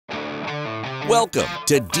Welcome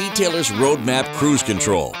to Detailer's Roadmap Cruise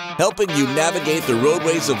Control, helping you navigate the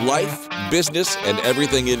roadways of life, business, and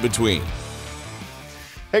everything in between.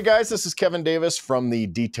 Hey guys, this is Kevin Davis from the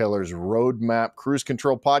Detailer's Roadmap Cruise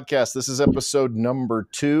Control podcast. This is episode number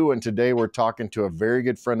 2, and today we're talking to a very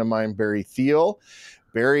good friend of mine, Barry Theal.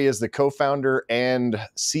 Barry is the co-founder and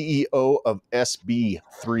CEO of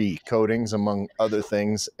SB3 Coatings, among other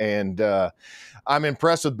things. And I'm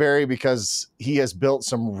impressed with Barry because he has built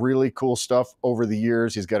some really cool stuff over the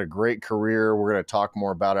years. He's got a great career. We're going to talk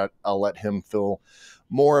more about it. I'll let him fill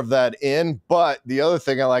more of that in. But the other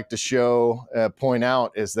thing I like to point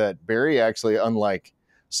out is that Barry actually, unlike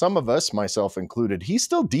some of us, myself included, he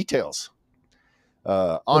still details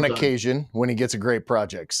on occasion when he gets a great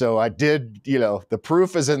project. So I did, the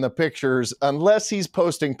proof is in the pictures, unless he's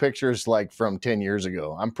posting pictures like from 10 years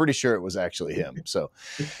ago. I'm pretty sure it was actually him. So,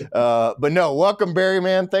 but no, welcome Barry,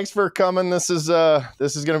 man. Thanks for coming. This is going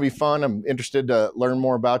to be fun. I'm interested to learn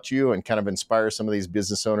more about you and kind of inspire some of these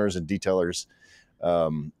business owners and detailers,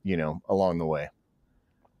 along the way.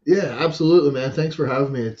 Yeah, absolutely, man. Thanks for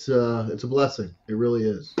having me. It's a blessing. It really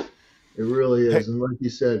is. It really is. And like you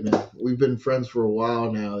said, man, we've been friends for a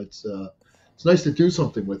while now. It's nice to do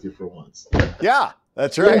something with you for once. Yeah,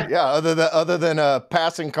 that's right. Yeah. Other than a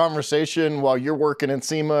passing conversation while you're working at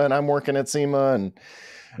SEMA and I'm working at SEMA and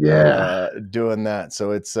doing that.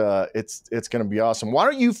 So it's going to be awesome. Why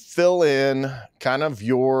don't you fill in kind of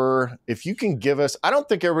if you can give us, I don't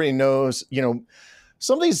think everybody knows,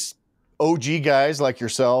 some of these OG guys like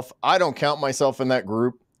yourself, I don't count myself in that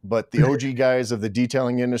group. But the OG guys of the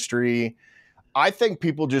detailing industry, I think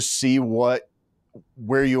people just see where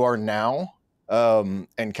you are now and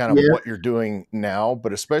kind of what you're doing now.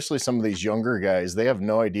 But especially some of these younger guys, they have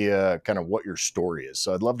no idea kind of what your story is.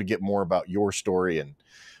 So I'd love to get more about your story and,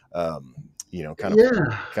 kind of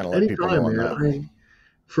let people know on that.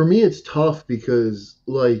 For me, it's tough because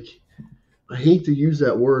I hate to use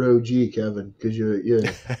that word OG, Kevin, because you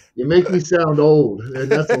make me sound old,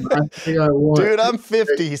 and that's the last thing I want. Dude, I'm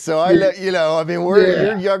 50, so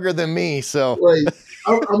you're younger than me, so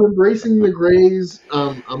I'm embracing the grays.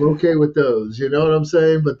 I'm okay with those. You know what I'm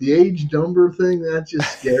saying? But the age number thing, that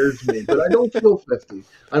just scares me. But I don't feel 50.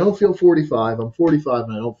 I don't feel 45. I'm 45,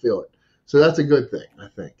 and I don't feel it. So that's a good thing. I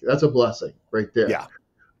think that's a blessing right there. Yeah.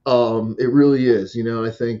 It really is. I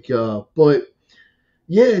think, but.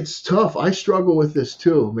 Yeah, it's tough. I struggle with this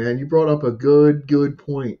too, man. You brought up a good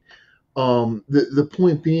point. The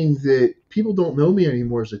point being that people don't know me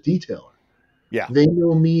anymore as a detailer. Yeah. They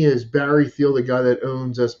know me as Barry Theal, the guy that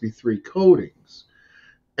owns SB3 Coatings.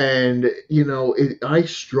 And, I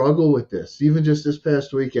struggle with this. Even just this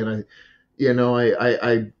past weekend,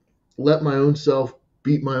 I let my own self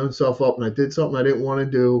beat my own self up, and I did something I didn't want to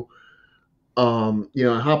do.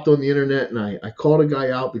 I hopped on the internet and I called a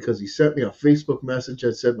guy out because he sent me a Facebook message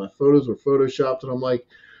that said my photos were photoshopped, and I'm like,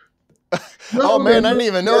 no, man, I didn't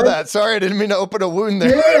even know that. Sorry, I didn't mean to open a wound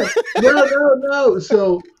there. Yeah, no.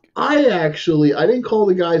 So I didn't call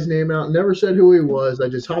the guy's name out, never said who he was. I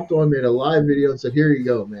just hopped on, made a live video and said, here you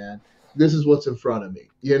go, man. This is what's in front of me,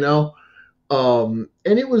 and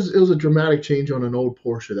it was a dramatic change on an old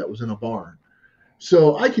Porsche that was in a barn.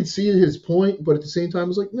 So I could see his point, but at the same time, I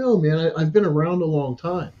was like, no, man, I've been around a long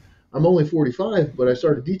time. I'm only 45, but I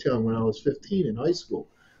started detailing when I was 15 in high school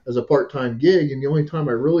as a part-time gig. And the only time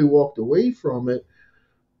I really walked away from it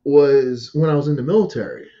was when I was in the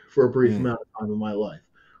military for a brief amount of time in my life.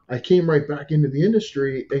 I came right back into the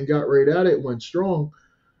industry and got right at it, went strong.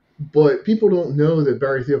 But people don't know that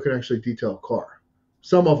Barry Theal can actually detail a car.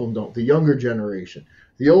 Some of them don't. The younger generation,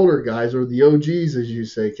 the older guys, or the OGs, as you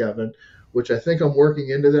say, Kevin, which I think I'm working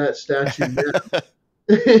into that statue now.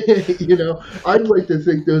 I'd like to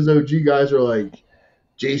think those OG guys are like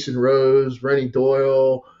Jason Rose, Rennie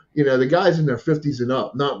Doyle, the guys in their 50s and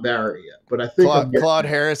up, not Barry yet. But I think Claude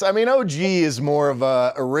Harris. I mean, OG is more of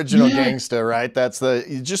a original gangsta, right?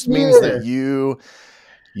 It just means that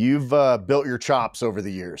you've built your chops over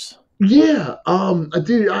the years. Yeah,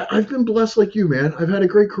 dude, I've been blessed like you, man. I've had a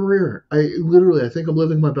great career. I think I'm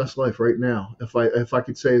living my best life right now, if I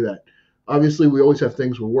could say that. Obviously, we always have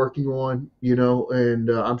things we're working on, and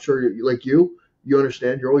I'm sure you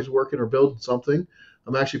understand you're always working or building something.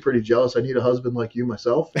 I'm actually pretty jealous. I need a husband like you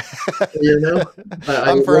myself.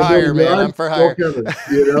 I'm for hire, man. I'm for hire. Call Kevin.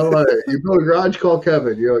 You build a garage, call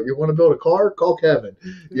Kevin. You want to build a car, call Kevin.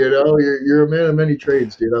 You're a man of many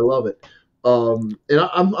trades, dude. I love it. And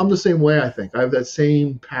I'm the same way. I think I have that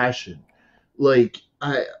same passion. Like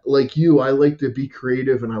you, I like to be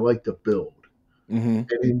creative and I like to build.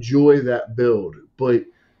 And enjoy that build. But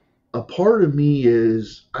a part of me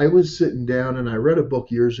is I was sitting down and I read a book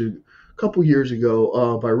a couple years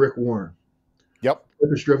ago by Rick Warren. Yep.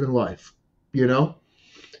 Purpose-driven life, you know?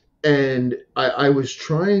 And I was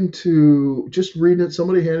trying to just read it.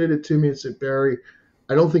 Somebody handed it to me and said, Barry,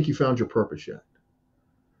 I don't think you found your purpose yet,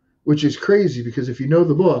 which is crazy because if you know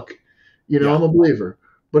the book, you know, Yeah. I'm a believer.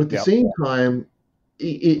 But at the Yep. same time,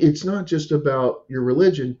 it's not just about your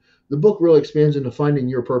religion. The book really expands into finding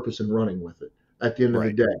your purpose and running with it at the end of the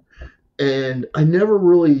Right. day. And I never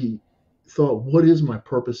really thought, what is my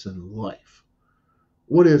purpose in life?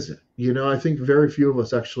 What is it? You know, I think very few of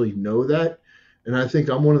us actually know that. And I think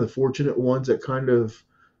I'm one of the fortunate ones that kind of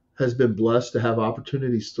has been blessed to have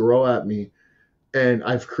opportunities throw at me. And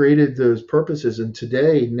I've created those purposes. And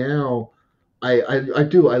today, now, I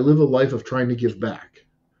live a life of trying to give back.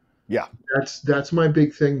 Yeah. That's my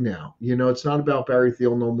big thing now. You know, it's not about Barry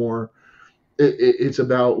Theal no more. It's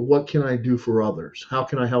about what can I do for others? How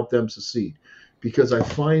can I help them succeed? Because I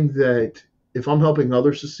find that if I'm helping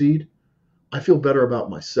others succeed, I feel better about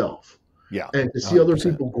myself. Yeah. And to see other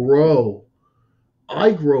 100%. people grow,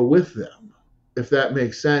 I grow with them, if that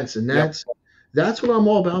makes sense. And Yep. that's what I'm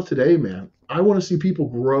all about today, man. I want to see people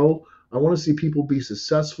grow. I want to see people be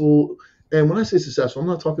successful. And when I say successful, I'm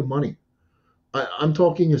not talking money. I'm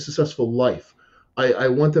talking a successful life. I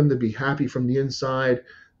want them to be happy from the inside,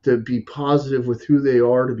 to be positive with who they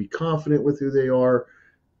are, to be confident with who they are,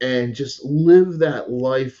 and just live that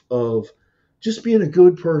life of just being a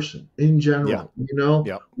good person in general. Yeah. You know,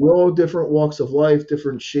 Yep. we're all different walks of life,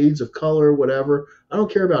 different shades of color, whatever. I don't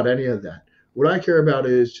care about any of that. What I care about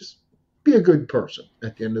is just be a good person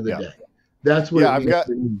at the end of the Yeah. day. That's what Yeah, it means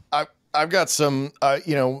to me. I've got some,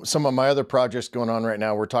 some of my other projects going on right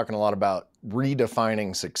now. We're talking a lot about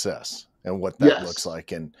redefining success and what that Yes. looks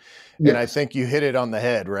like. And Yes. I think you hit it on the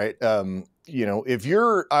head, right? I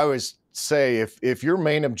always say if your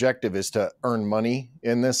main objective is to earn money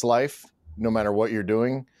in this life, no matter what you're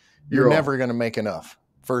doing, you're never going to make enough.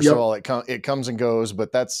 First Yep. of all, it comes and goes, but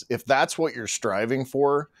if that's what you're striving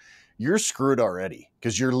for, you're screwed already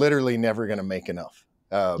because you're literally never going to make enough.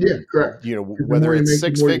 Yeah, correct. You know, 'Cause the whether more you it's make, the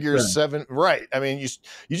six more you figures, spend. seven, right. I mean,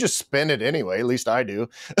 you just spend it anyway, at least I do.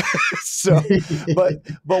 So, but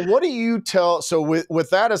what do you tell, so with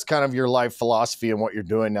that as kind of your life philosophy and what you're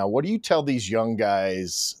doing now, what do you tell these young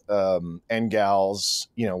guys and gals,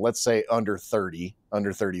 you know, let's say under 30,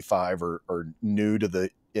 under 35 or new to the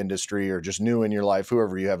industry or just new in your life,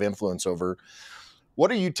 whoever you have influence over,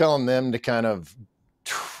 what are you telling them to kind of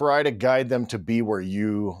try to guide them to be where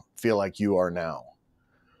you feel like you are now?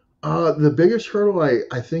 The biggest hurdle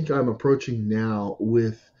I think I'm approaching now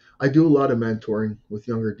I do a lot of mentoring with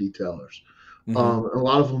younger detailers. Mm-hmm. A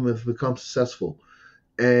lot of them have become successful.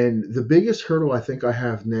 And the biggest hurdle I think I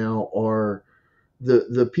have now are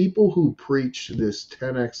the people who preach this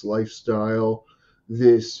 10x lifestyle,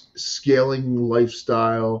 this scaling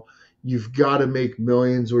lifestyle. You've got to make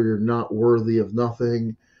millions or you're not worthy of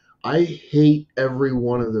nothing. I hate every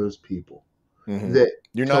one of those people. Mm-hmm. That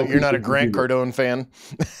You're not a Grant Cardone fan?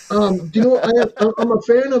 Do you know, I'm a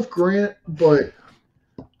fan of Grant, but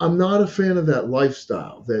I'm not a fan of that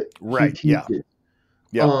lifestyle that Right. he teaches.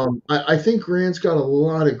 Yeah. I think Grant's got a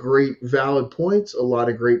lot of great valid points, a lot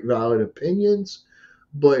of great valid opinions,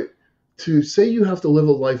 but to say you have to live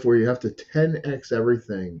a life where you have to 10x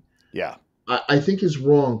everything, Yeah. I think is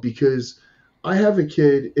wrong, because I have a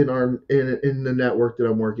kid in the network that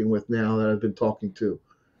I'm working with now that I've been talking to.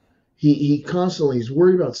 He constantly is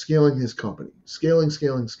worried about scaling his company, scaling.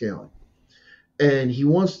 And he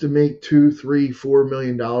wants to make $2, $3, $4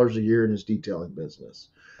 million a year in his detailing business.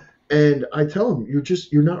 And I tell him,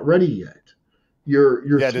 you're not ready yet.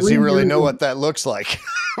 You're does he really know what that looks like?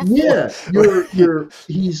 Yeah,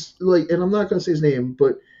 he's like, and I'm not going to say his name,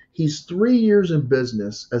 but he's 3 years in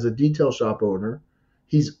business as a detail shop owner.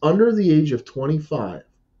 He's under the age of 25.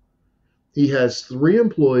 He has 3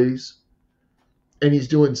 employees, and he's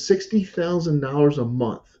doing $60,000 a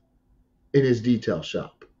month in his detail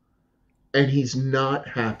shop, and he's not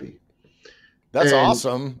happy. That's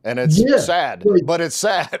awesome, and it's sad, but it's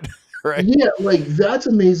sad, right? Yeah, like that's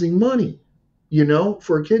amazing money, you know,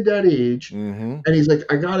 for a kid that age. Mm-hmm. And he's like,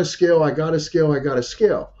 I gotta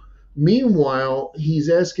scale. Meanwhile, he's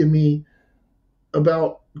asking me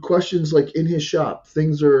about questions like in his shop.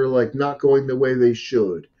 Things are like not going the way they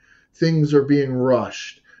should. Things are being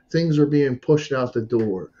rushed. Things are being pushed out the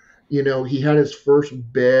door. You know, he had his first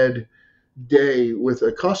bad day with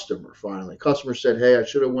a customer finally. Customer said, hey, I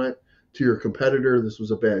should have went to your competitor. This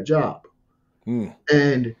was a bad job. And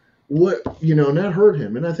and that hurt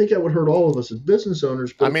him. And I think that would hurt all of us as business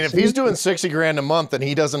owners. I mean, if he's doing $60,000 a month and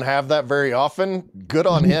he doesn't have that very often, good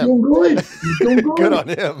on him. He's doing good. Good on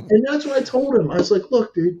him. And that's what I told him. I was like,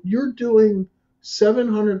 look, dude, you're doing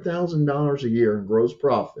 $700,000 a year in gross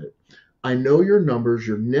profit I know your numbers,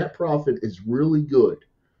 your net profit is really good.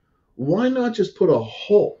 Why not just put a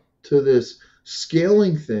halt to this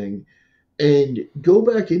scaling thing and go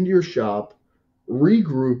back into your shop,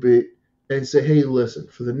 regroup it, and say, hey, listen,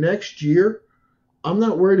 for the next year, I'm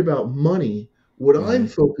not worried about money. What I'm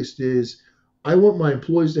focused is I want my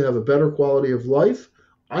employees to have a better quality of life.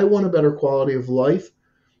 I want a better quality of life.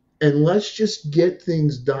 And let's just get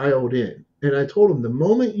things dialed in. And I told them the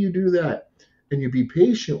moment you do that and you be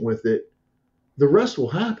patient with it, the rest will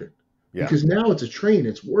happen. Yeah. Because now it's a train,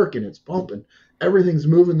 it's working, it's pumping, everything's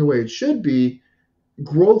moving the way it should be.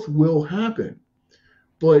 Growth will happen.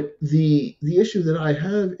 But the issue that I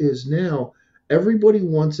have is now everybody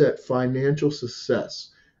wants that financial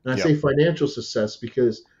success. And I say financial success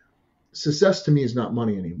because success to me is not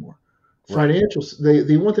money anymore. Financial,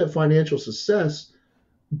 they want that financial success,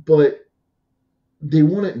 but they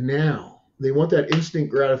want it now. They want that instant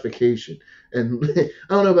gratification. And I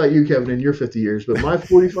don't know about you, Kevin, in your 50 years, but my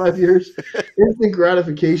 45 years, instant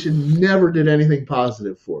gratification never did anything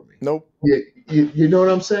positive for me. Nope. You know what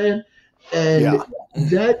I'm saying? And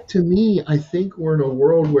that, to me, I think we're in a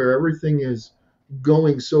world where everything is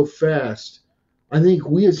going so fast. I think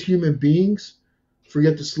we as human beings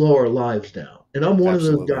forget to slow our lives down. And I'm one of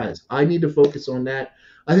those guys. I need to focus on that.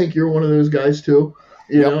 I think you're one of those guys too.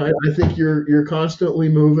 You know, I think you're constantly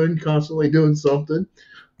moving, constantly doing something.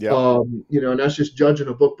 You know, and that's just judging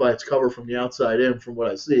a book by its cover from the outside in, from what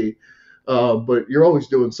I see. But you're always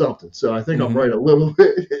doing something. So I think I'm right a little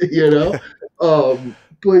bit, you know.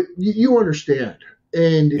 But you understand.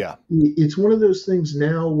 And it's one of those things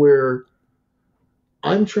now where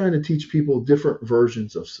I'm trying to teach people different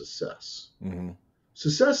versions of success.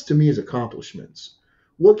 Success to me is accomplishments.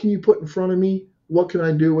 What can you put in front of me? What can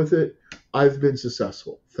I do with it? I've been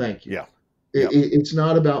successful. Thank you. It's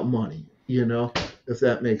not about money, you know, if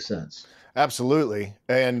that makes sense. Absolutely.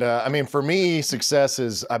 And I mean, for me, success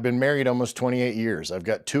is I've been married almost 28 years. I've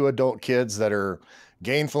got 2 adult kids that are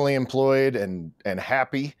gainfully employed and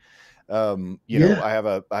happy. You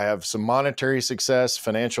know, I have some monetary success,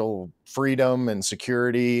 financial freedom and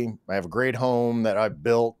security. I have a great home that I've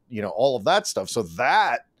built, you know, all of that stuff. So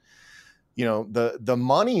that, you know, the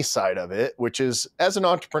money side of it, which is, as an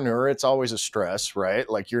entrepreneur, it's always a stress, right?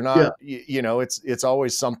 Like you're not, you know, it's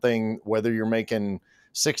always something, whether you're making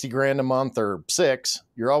 60 grand a month or 6,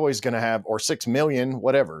 you're always going to have, or 6 million,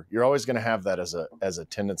 whatever, you're always going to have that as a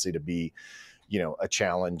tendency to be, you know, a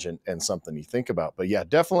challenge and something you think about. But yeah,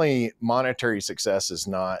 definitely monetary success is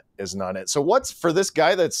not it. So what's, for this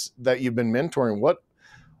guy that you've been mentoring,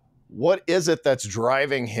 what is it that's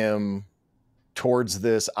driving him towards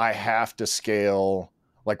this? I have to scale.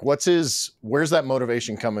 Like where's that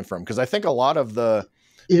motivation coming from? Because I think a lot of the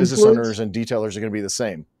business owners and detailers are going to be the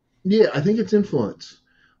same. Yeah, I think it's influence.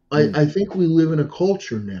 I think we live in a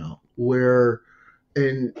culture now where,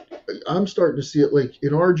 and I'm starting to see it like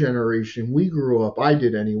in our generation, we grew up, I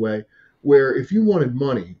did anyway, where if you wanted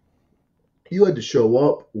money, you had to show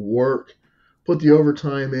up, work, put the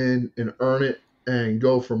overtime in and earn it and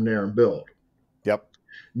go from there and build. Yep.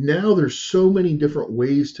 Now there's so many different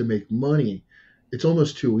ways to make money. It's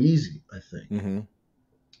almost too easy, I think.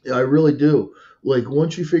 I really do. Like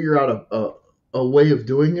once you figure out a way of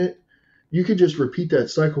doing it, you could just repeat that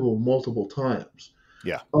cycle multiple times.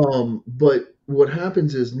 Yeah. But what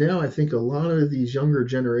happens is now I think a lot of these younger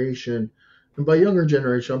generation, and by younger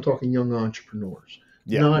generation, I'm talking young entrepreneurs,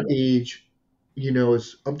 not age, you know,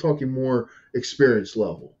 I'm talking more experience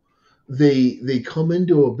level. They come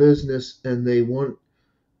into a business and they want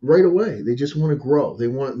right away. They just want to grow.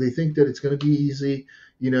 They think that it's going to be easy.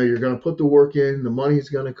 You know, you're going to put the work in, the money's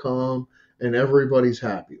going to come, and everybody's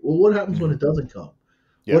happy. Well, what happens when it doesn't come?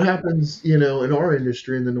 What happens, you know, in our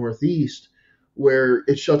industry in the Northeast, where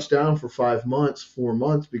it shuts down for 4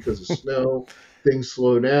 months because of snow, things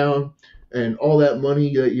slow down, and all that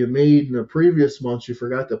money that you made in the previous months, you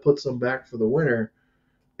forgot to put some back for the winter,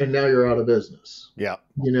 and now you're out of business. Yeah.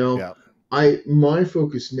 You know, my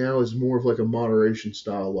focus now is more of like a moderation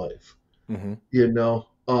style life. You know,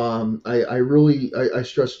 I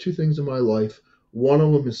stress 2 things in my life. One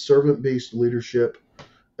of them is servant-based leadership,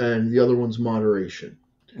 and the other one's moderation.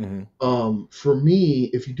 For me,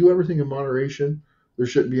 if you do everything in moderation, there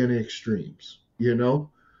shouldn't be any extremes, you know?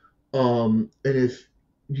 And if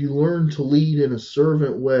you learn to lead in a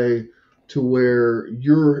servant way to where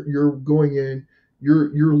you're going in,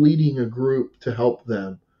 you're leading a group to help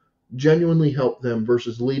them, genuinely help them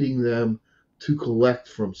versus leading them to collect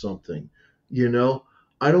from something, you know?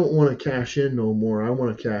 I don't want to cash in no more. I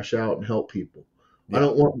want to cash out and help people. I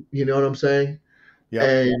don't want, you know what I'm saying?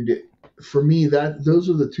 And for me, those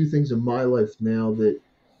are the 2 things in my life now that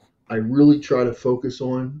I really try to focus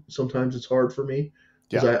on. Sometimes it's hard for me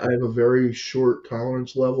because Yeah. I have a very short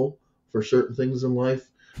tolerance level for certain things in life.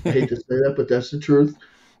 I hate to say that, but that's the truth.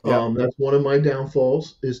 Yep. That's one of my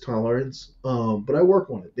downfalls is tolerance. But I work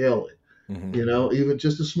on it daily. Hmm. You know, even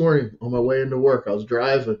just this morning on my way into work, I was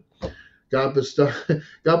driving, got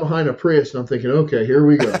behind a Prius, and I'm thinking, okay, here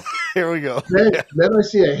we go. Here we go. Then I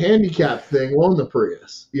see a handicap thing on the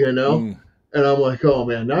Prius, you know, Mm. and I'm like, oh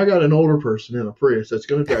man, now I got an older person in a Prius that's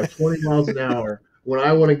going to drive 20 miles an hour when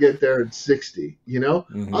I want to get there at 60. You know,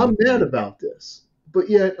 Mhm. I'm mad about this, but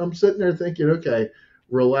yet I'm sitting there thinking, okay,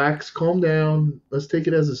 relax, calm down, let's take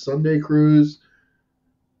it as a Sunday cruise,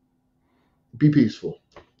 be peaceful.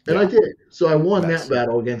 And I Yeah. did. So I won Nice. that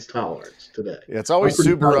battle against tolerance today. It's always I'm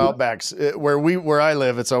pretty Subaru proud of Outbacks. Where I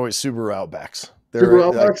live, it's always Subaru Outbacks. They're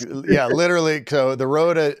Subaru like, Outbacks? yeah, literally. So the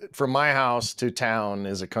road from my house to town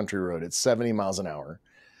is a country road. It's 70 miles an hour,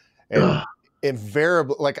 and Ugh.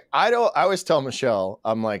 invariably, like I always tell Michelle,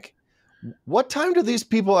 I'm like, what time do these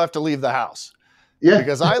people have to leave the house? Yeah.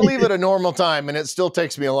 Because I leave at a normal time, and it still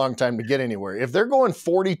takes me a long time to get anywhere. If they're going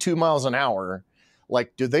 42 miles an hour,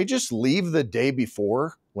 like, do they just leave the day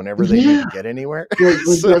before whenever they need to get anywhere? Like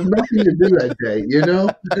you have nothing to do that day, you know?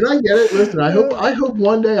 And I get it. Listen, I hope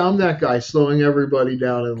one day I'm that guy slowing everybody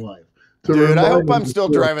down in life. Dude, I hope remind them I'm to still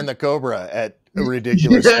slow- driving the Cobra at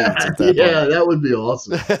ridiculous speeds at that yeah, point. that would be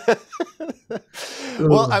awesome.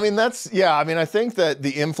 Well, I mean, I think that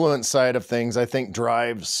the influence side of things, I think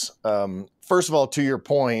drives, first of all, to your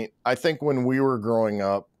point, I think when we were growing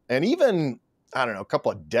up, and even, I don't know, a couple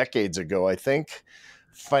of decades ago, I think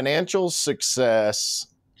financial success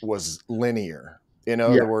was linear. In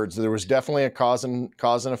other words, there was definitely a cause and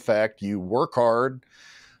effect. You work hard,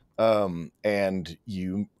 and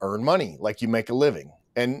you earn money, like you make a living.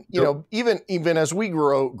 And you know, even as we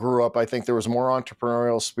grew up, I think there was more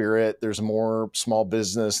entrepreneurial spirit. There's more small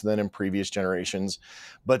business than in previous generations,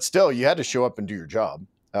 but still, you had to show up and do your job.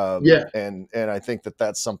 And I think that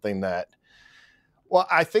that's something that, well,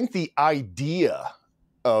 I think the idea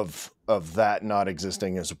of that not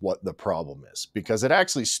existing is what the problem is, because it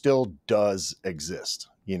actually still does exist.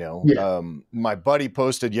 You know, my buddy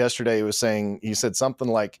posted yesterday, he said something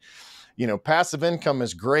like, you know, passive income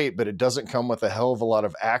is great, but it doesn't come with a hell of a lot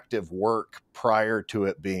of active work prior to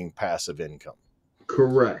it being passive income.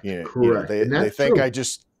 Correct. Correct. They think true. I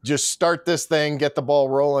just start this thing, get the ball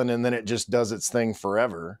rolling, and then it just does its thing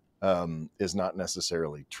forever. Is not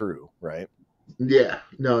necessarily true, right? Yeah,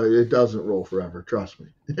 no, it doesn't roll forever. Trust me.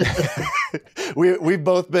 We've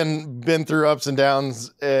both been through ups and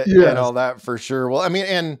downs and all that for sure. Well, I mean,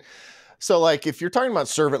 and so like if you're talking about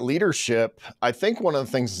servant leadership, I think one of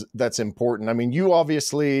the things that's important. I mean, you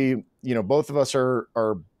obviously, you know, both of us are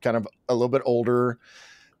kind of a little bit older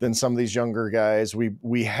than some of these younger guys.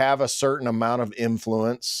 We have a certain amount of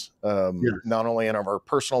influence, not only in our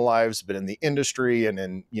personal lives, but in the industry, and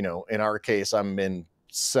in, you know, in our case, I'm in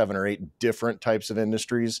 7 or 8 different types of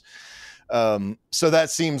industries. So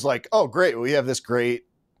that seems like, oh, great. We have this great,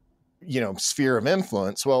 you know, sphere of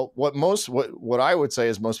influence. Well, what I would say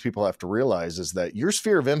is most people have to realize is that your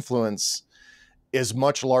sphere of influence is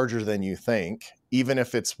much larger than you think, even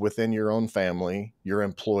if it's within your own family, your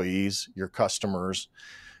employees, your customers.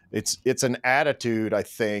 It's an attitude, I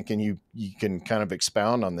think, and you can kind of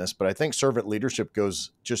expound on this, but I think servant leadership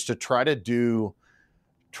goes just to try to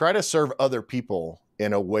serve other people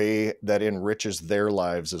in a way that enriches their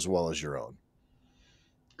lives as well as your own.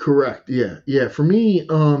 Correct. Yeah. For me,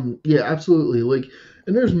 yeah, absolutely. Like,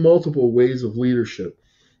 and there's multiple ways of leadership.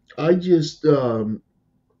 I just being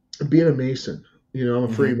a Mason, you know,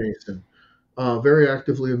 I'm a Freemason, very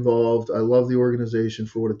actively involved. I love the organization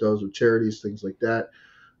for what it does with charities, things like that.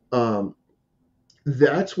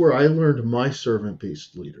 That's where I learned my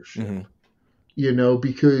servant-based leadership. You know,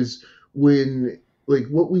 because when, like,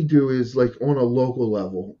 what we do is, like, on a local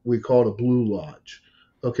level, we call it a Blue Lodge.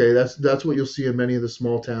 Okay, that's what you'll see in many of the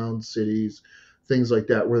small towns, cities, things like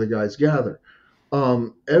that, where the guys gather.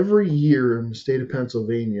 Every year in the state of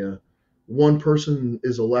Pennsylvania, one person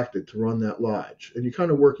is elected to run that lodge, and you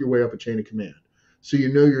kind of work your way up a chain of command. So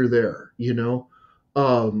you know you're there, you know,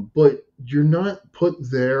 but you're not put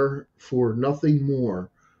there for nothing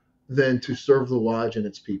more than to serve the lodge and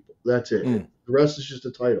its people. That's it. The rest is just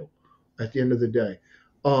a title at the end of the day.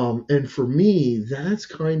 And for me, that's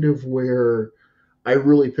kind of where I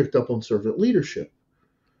really picked up on servant leadership,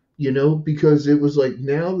 you know, because it was like,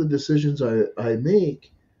 now the decisions I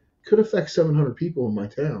make could affect 700 people in my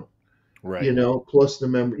town, right? You know, plus the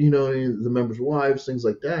members' wives, things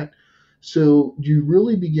like that. So you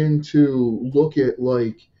really begin to look at,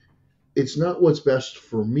 like, it's not what's best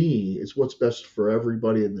for me, it's what's best for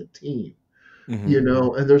everybody in the team. you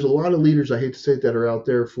know, and there's a lot of leaders, I hate to say it, that are out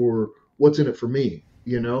there for what's in it for me,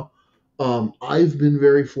 you know. I've been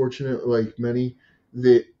very fortunate, like many,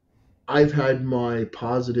 that I've had my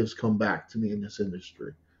positives come back to me in this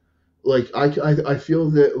industry. Like I feel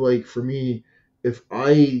that, like, for me, if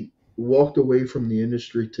I walked away from the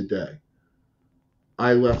industry today,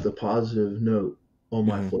 I left a positive note on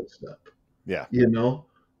my footstep. Yeah. You know,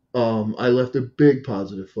 I left a big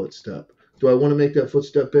positive footstep. Do I want to make that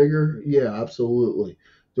footstep bigger? Yeah, absolutely.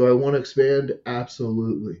 Do I want to expand?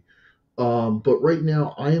 Absolutely. But right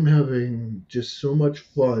now, I am having just so much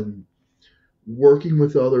fun working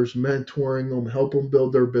with others, mentoring them, help them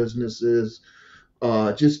build their businesses.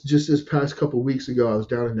 Just this past couple of weeks ago, I was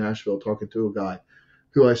down in Nashville talking to a guy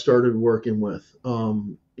who I started working with.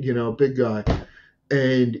 You know, big guy,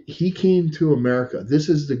 and he came to America. This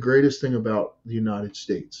is the greatest thing about the United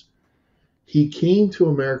States. He came to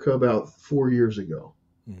America about 4 years ago.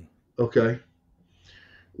 Okay,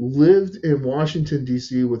 lived in Washington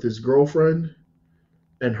D.C. with his girlfriend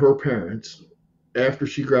and her parents after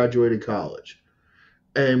she graduated college,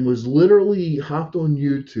 and was literally hopped on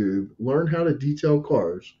YouTube, learned how to detail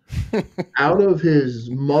cars out of his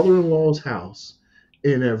mother-in-law's house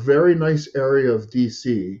in a very nice area of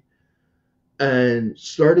DC, and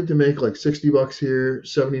started to make like $60 here,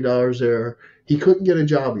 $70 there. He couldn't get a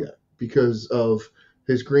job yet because of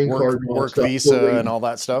his green card and all that work stuff. visa and all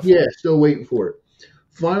that stuff. Yeah, still waiting for it.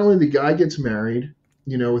 Finally, the guy gets married,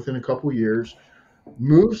 you know, within a couple years,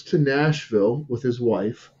 moves to Nashville with his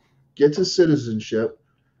wife, gets his citizenship,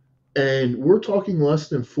 and we're talking less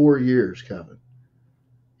than 4 years, Kevin.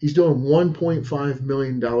 He's doing $1.5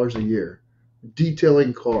 million a year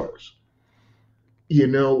detailing cars. You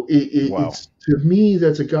know, Wow. it's, to me,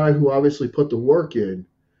 that's a guy who obviously put the work in,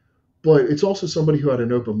 but it's also somebody who had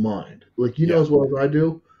an open mind. Like, you know, as well as I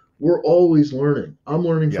do, we're always learning. I'm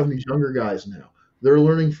learning from these younger guys now. They're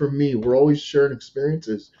learning from me. We're always sharing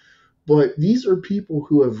experiences. But these are people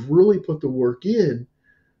who have really put the work in,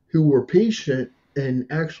 who were patient and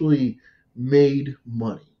actually made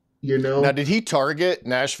money, you know? Now, did he target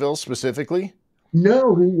Nashville specifically?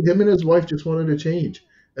 No, him and his wife just wanted to change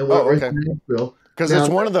and went right to Nashville. Because it's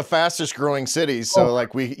one of the fastest growing cities. So like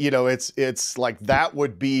it's like that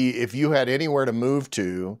would be, if you had anywhere to move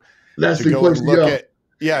to, that's to the go place and look to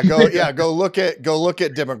go. at, go look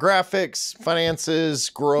at demographics, finances,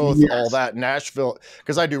 growth, all that. Nashville,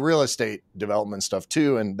 because I do real estate development stuff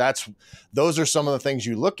too, and those are some of the things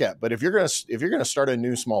you look at. But if you're gonna start a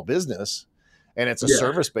new small business, and it's a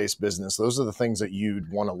service-based business, those are the things that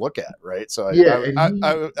you'd want to look at, right? So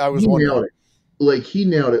I was wondering. Like, he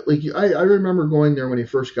nailed it. Like, I remember going there when he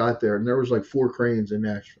first got there, and there was like 4 cranes in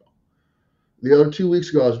Nashville. The other 2 weeks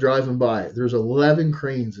ago, I was driving by. There's 11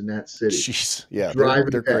 cranes in that city. Jeez, yeah,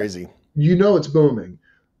 they're by. crazy. You know, it's booming.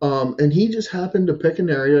 And he just happened to pick an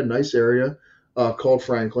area, a nice area, called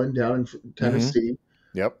Franklin, down in Tennessee.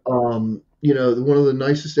 Yep. You know, one of the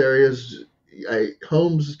nicest areas.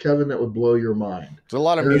 Homes, Kevin, that would blow your mind. There's a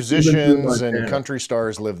lot of musicians and country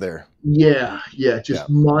stars live there. Yeah, just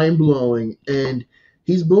mind blowing. And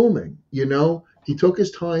he's booming. You know, he took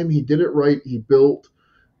his time, he did it right, he built,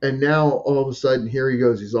 and now all of a sudden, here he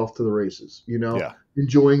goes. He's off to the races. You know,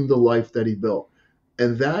 enjoying the life that he built.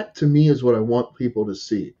 And that, to me, is what I want people to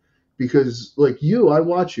see. Because, like you, I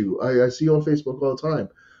watch you. I see you on Facebook all the time.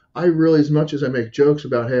 I really, as much as I make jokes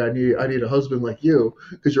about, hey, I need a husband like you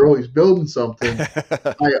because you're always building something,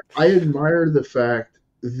 I admire the fact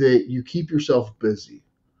that you keep yourself busy,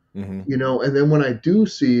 you know, and then when I do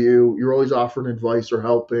see you, you're always offering advice or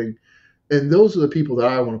helping. And those are the people that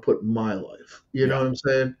I want to put in my life. You know what I'm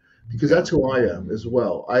saying? Because that's who I am as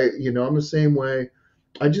well. I'm the same way.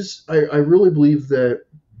 I really believe that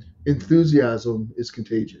enthusiasm is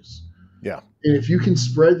contagious. Yeah. And if you can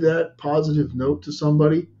spread that positive note to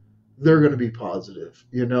somebody, they're going to be positive,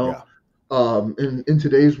 you know? Yeah. In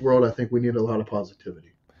today's world, I think we need a lot of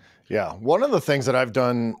positivity. Yeah. One of the things that I've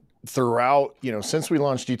done throughout, you know, since we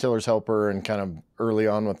launched Detailer's Helper and kind of early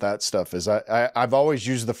on with that stuff is I've always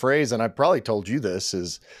used the phrase, and I probably told you this,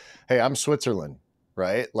 is, hey, I'm Switzerland,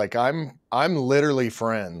 right? Like I'm literally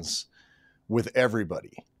friends with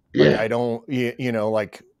everybody. Like I don't, you know,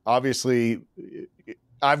 like obviously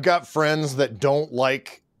I've got friends that don't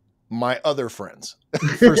like my other friends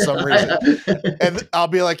for some reason. And I'll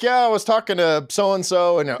be like, yeah, I was talking to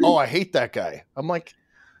so-and-so and oh, I hate that guy. I'm like,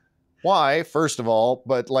 why? First of all,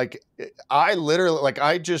 but like, I literally, like,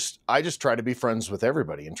 I just try to be friends with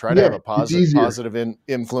everybody and try to have a positive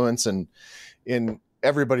influence in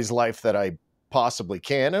everybody's life that I possibly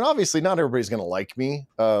can. And obviously not everybody's going to like me.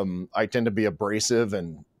 I tend to be abrasive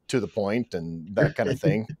and to the point and that kind of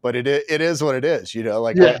thing. But it is what it is, you know,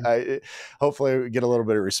 like Yeah. I hopefully we get a little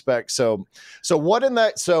bit of respect. So what in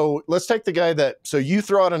that, so let's take the guy that, so you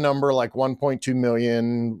throw out a number like 1.2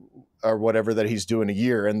 million or whatever that he's doing a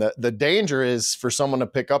year. And the danger is for someone to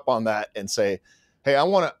pick up on that and say, hey, I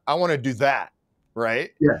want to do that.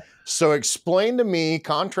 Right. Yeah. So explain to me,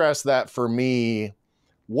 contrast that for me,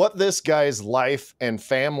 what this guy's life and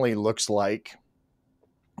family looks like,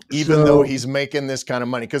 even though he's making this kind of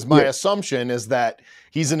money. Because my assumption is that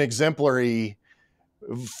he's an exemplary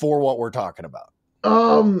for what we're talking about.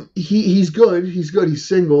 He's good. He's good. He's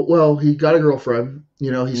single. Well, he got a girlfriend,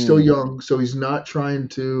 you know, he's still young, so he's not trying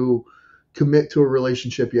to commit to a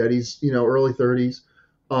relationship yet. He's, you know, early 30s.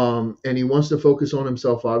 And he wants to focus on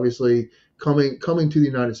himself. Obviously, coming to the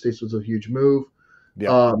United States was a huge move.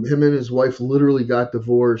 Yeah. Him and his wife literally got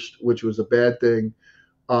divorced, which was a bad thing.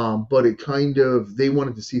 But it kind of, they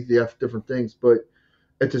wanted to see the different things. But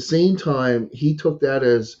at the same time, he took that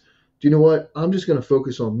as, do you know what? I'm just going to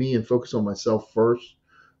focus on me and focus on myself first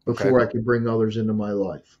before I can bring others into my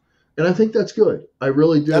life. And I think that's good. I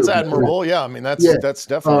really do. That's admirable. Yeah. I mean, that's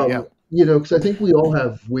definitely, you know, because I think we all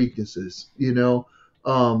have weaknesses, you know.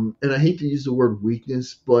 And I hate to use the word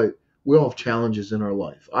weakness, but we all have challenges in our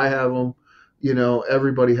life. I have them, you know,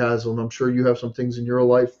 everybody has them. I'm sure you have some things in your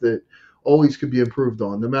life that always could be improved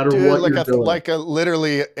on, no matter what you're doing. Like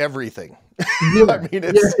literally everything. Yeah. I mean,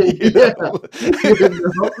 it's, you know,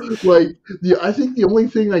 I think the only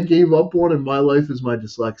thing I gave up on in my life is my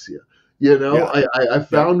dyslexia. You know, I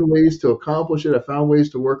found ways to accomplish it. I found ways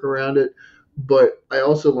to work around it, but I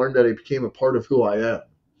also learned that it became a part of who I am.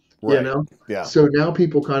 Right. You know? Yeah. So now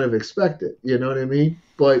people kind of expect it, you know what I mean?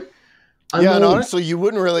 But and honestly, you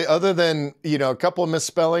wouldn't really, other than, you know, a couple of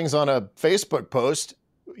misspellings on a Facebook post,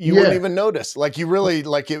 you wouldn't even notice. Like you really,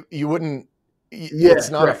 like you wouldn't, it's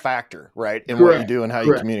not a factor, right? In what you do and how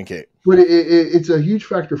you communicate. But it's a huge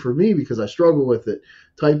factor for me because I struggle with it.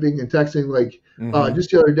 Typing and texting, like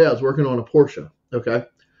just the other day, I was working on a Porsche. Okay.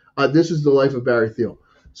 This is the life of Barry Theal.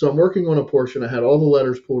 So I'm working on a Porsche and I had all the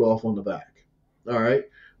letters pulled off on the back. All right.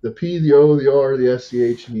 The P, the O, the R, the S, the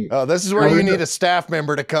H, and E. Oh, this is where you need a staff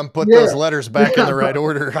member to come put those letters back in the right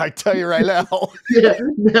order. I tell you right now.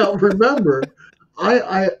 Now remember,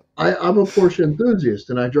 I'm a Porsche enthusiast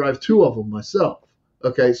and I drive 2 of them myself.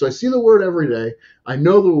 Okay, so I see the word every day. I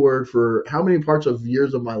know the word for how many parts of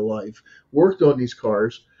years of my life, worked on these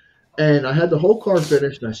cars, and I had the whole car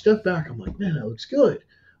finished. And I stepped back. I'm like, man, that looks good.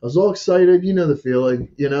 I was all excited. You know the feeling.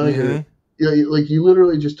 You know, like you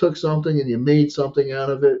literally just took something and you made something out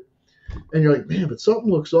of it, and you're like, man, but something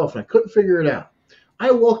looks off, and I couldn't figure it out. I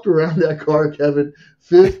walked around that car, Kevin,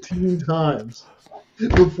 15 times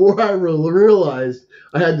before I realized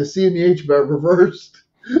I had the C and the H reversed.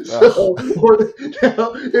 So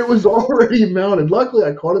now it was already mounted. Luckily,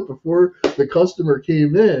 I caught it before the customer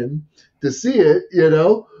came in to see it, you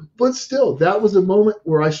know. But still, that was a moment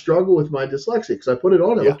where I struggled with my dyslexia because I put it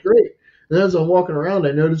on. It looked great. And as I'm walking around,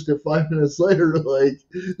 I noticed it 5 minutes later, like,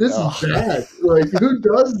 this is bad. Like, who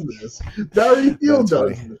does this? Barry Theal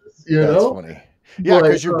does this, you know? That's funny. Yeah,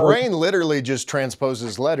 because your brain literally just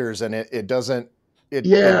transposes letters and it doesn't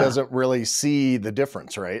really see the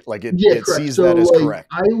difference, right? Like it sees that as correct.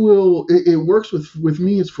 It works with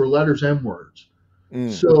me, it's for letters and words.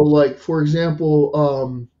 So like, for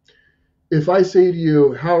example, if I say to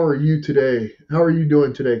you, how are you today? How are you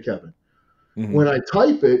doing today, Kevin? When I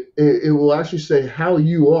type it, it will actually say how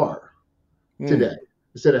you are today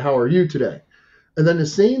instead of how are you today. And then the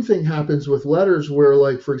same thing happens with letters where,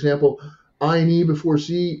 like, for example, I and E before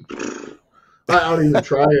C, I don't even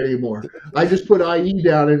try anymore. I just put IE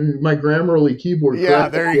down in my Grammarly keyboard. Yeah,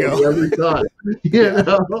 there you go. Every time. You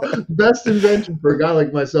know, best invention for a guy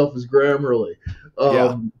like myself is Grammarly.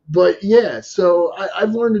 But yeah, so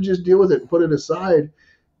I've learned to just deal with it and put it aside.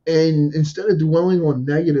 And instead of dwelling on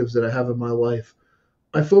negatives that I have in my life,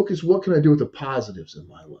 I focus, what can I do with the positives in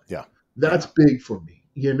my life? Yeah. That's big for me,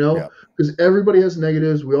 you know, because everybody has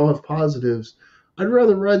negatives. We all have positives. I'd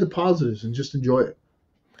rather ride the positives and just enjoy it.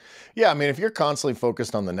 Yeah. I mean, if you're constantly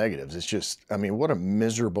focused on the negatives, it's just, I mean, what a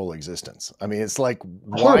miserable existence. I mean, it's like,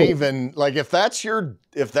 why even, like, if that's your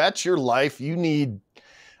life, you need,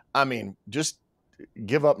 I mean, just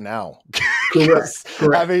give up now. Correct.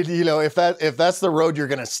 I mean, you know, if that's the road you're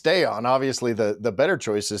going to stay on, obviously the better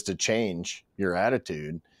choice is to change your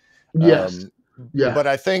attitude. Yes. But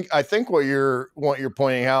I think what you're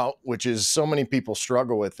pointing out, which is so many people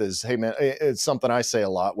struggle with, is, hey man, it's something I say a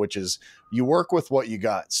lot, which is you work with what you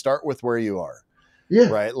got. Start with where you are. Yeah.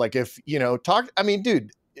 Right. Like if, you know, I mean,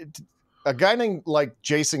 dude, a guy named like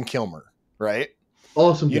Jason Kilmer, right?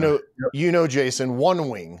 Awesome You guy. know, Yep. you know Jason One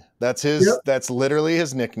Wing. That's his. Yep. That's literally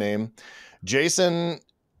his nickname. Jason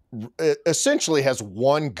essentially has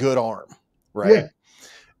one good arm, right? Yeah.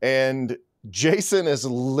 And Jason is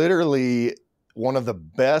literally one of the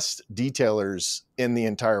best detailers in the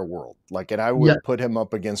entire world. Like, and I would Yeah. put him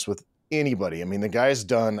up against with anybody. I mean, the guy's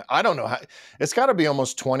done, I don't know how, it's got to be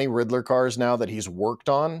almost 20 Riddler cars now that he's worked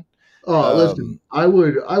on. Oh, listen, I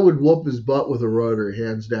would whoop his butt with a rotary,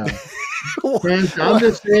 hands down. Hands down. I'm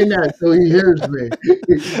just saying that so he hears me.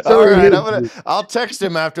 All right, I'll text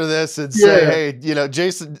him after this and say, hey, you know,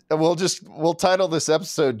 Jason, we'll title this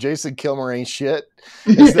episode "Jason Kilmer Ain't Shit."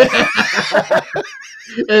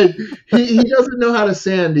 And he doesn't know how to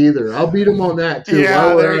sand either. I'll beat him on that too. Yeah,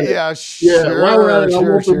 while we're at it. Sure, while we're at it, I'll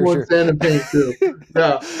whoop him on sand and paint too.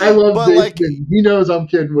 No, I love Jason. Like, he knows I'm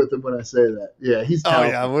kidding with him when I say that. Yeah, he's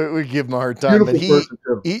talented. Oh yeah, we give him a hard time. Beautiful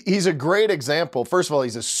but he's a great example. First of all,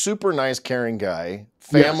 he's a super nice, caring guy,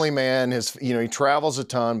 family man. He travels a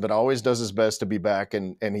ton, but always does his best to be back,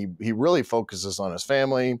 and he really focuses on his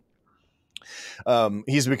family.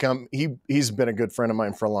 He's been a good friend of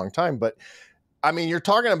mine for a long time, but I mean, you're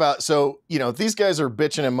talking about, so, you know, these guys are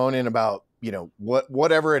bitching and moaning about, you know,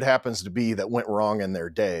 whatever it happens to be that went wrong in their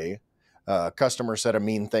day. Customer said a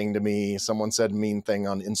mean thing to me. Someone said a mean thing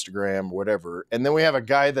on Instagram, whatever. And then we have a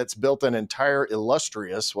guy that's built an entire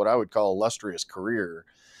what I would call illustrious career,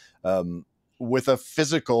 with a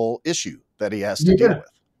physical issue that he has to deal with.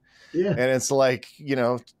 Yeah. And it's like, you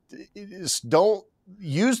know, don't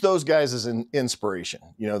use those guys as an inspiration.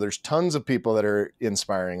 You know, there's tons of people that are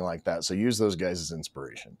inspiring like that. So use those guys as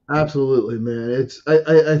inspiration. Absolutely, man.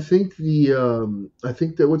 I think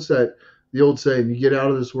that what's that, the old saying, you get out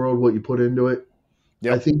of this world what you put into it.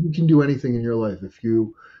 Yep. I think you can do anything in your life. If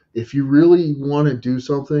you really want to do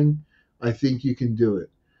something, I think you can do it.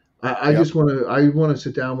 I want to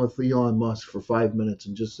sit down with Elon Musk for 5 minutes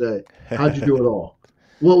and just say, how'd you do it all?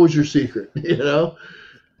 What was your secret? You know?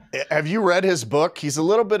 Have you read his book? He's a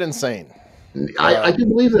little bit insane. I can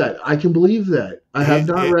believe that. I have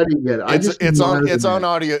not read it yet. It's on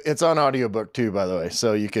audio. It's on audiobook too, by the way.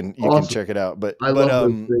 So you can check it out. But I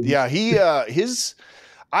don't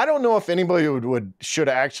know if anybody should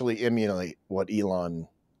actually emulate what Elon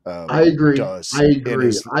I agree. does. I agree. In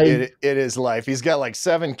his life. He's got like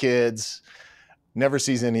 7 kids, never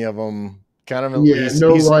sees any of them. Kind of, he's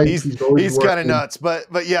kind of nuts, but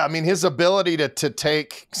yeah, I mean, his ability to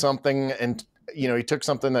take something and, you know, he took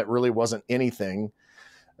something that really wasn't anything,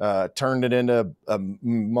 turned it into a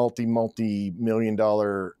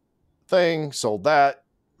multi-million-dollar thing, sold that,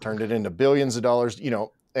 turned it into billions of dollars, you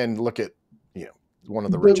know, and look at, you know, one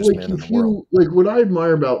of the richest men in the world. Like, what I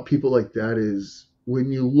admire about people like that is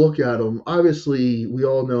when you look at them, obviously we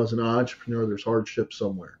all know as an entrepreneur, there's hardship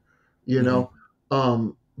somewhere, you know,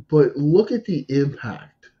 but look at the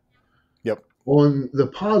impact. Yep. On the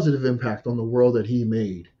positive impact on the world that he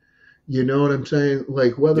made. You know what I'm saying?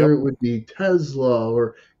 Like, whether it would be Tesla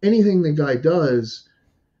or anything the guy does,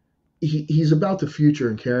 he's about the future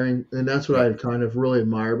and caring, and that's what I kind of really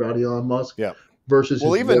admire about Elon Musk. Yeah. Versus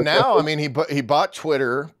even now, I mean, he bought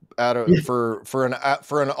Twitter out of for an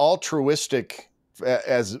altruistic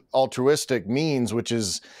means, which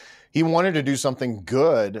is, he wanted to do something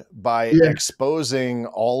good by exposing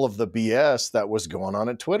all of the BS that was going on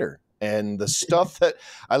at Twitter and the stuff that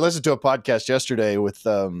I listened to a podcast yesterday with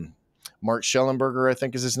Mark Schellenberger, I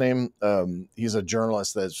think is his name. He's a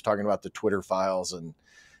journalist that's talking about the Twitter files, and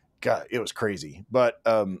God, it was crazy. But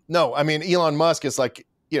no, I mean, Elon Musk is like,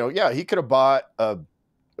 you know, yeah, he could have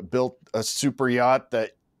built a super yacht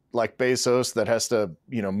that, like Bezos, that has to,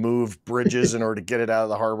 you know, move bridges in order to get it out of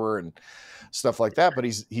the harbor and stuff like that, but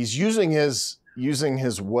he's using his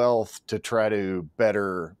wealth to try to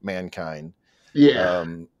better mankind. Yeah,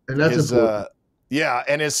 and that's important.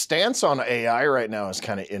 And his stance on AI right now is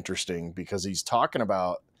kind of interesting because he's talking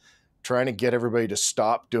about trying to get everybody to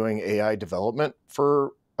stop doing AI development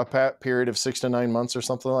for a period of 6 to 9 months or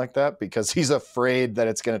something like that, because he's afraid that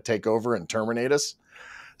it's going to take over and terminate us.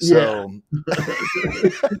 So,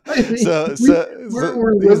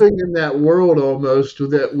 we're living in that world almost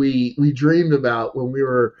that we dreamed about when we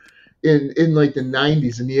were in like the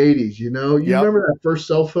 90s and the 80s. You know, you remember that first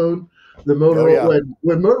cell phone, the Motorola,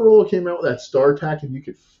 when Motorola came out with that StarTAC and you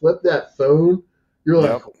could flip that phone. You're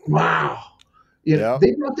like, wow, you know,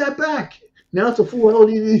 they brought that back. Now it's a full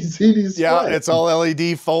LED CD display. Yeah, it's all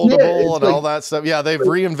LED foldable and all that stuff. Yeah, they've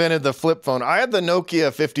reinvented the flip phone. I had the Nokia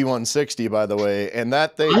 5160, by the way, and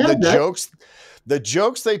that thing, the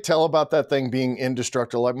jokes they tell about that thing being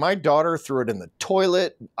indestructible. Like, my daughter threw it in the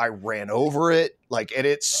toilet. I ran over it. Like, and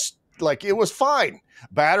it's like it was fine.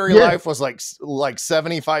 Battery life was like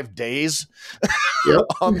 75 days. Yep.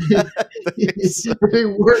 On that thing. They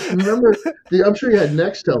worked. Remember, I'm sure you had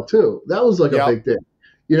Nextel too. That was like a big thing.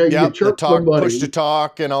 You know, you could chirp somebody. Push to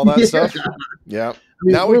talk and all that stuff. Yeah. I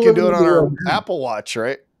mean, now we can do it on our Apple Watch,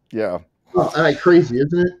 right? Yeah. Oh, like crazy,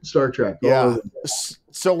 isn't it? Star Trek. Yeah.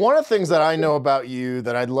 So one of the things that I know about you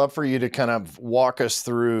that I'd love for you to kind of walk us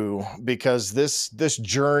through, because this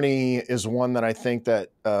journey is one that I think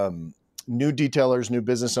that new detailers, new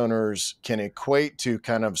business owners can equate to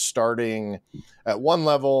kind of starting at one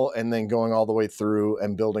level and then going all the way through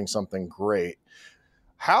and building something great.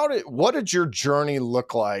 What did your journey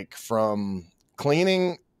look like from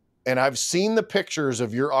cleaning? And I've seen the pictures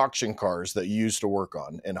of your auction cars that you used to work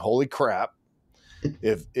on, and holy crap.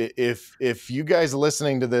 If you guys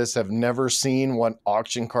listening to this have never seen what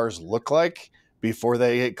auction cars look like before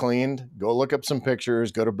they get cleaned, go look up some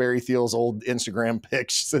pictures, go to Barry Theal's old Instagram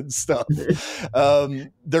pics and stuff.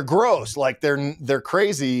 They're gross. Like they're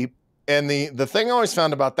crazy. And the thing I always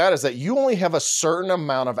found about that is that you only have a certain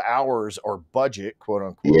amount of hours or budget, quote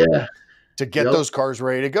unquote, to get those cars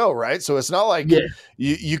ready to go. Right. So it's not like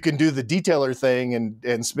you can do the detailer thing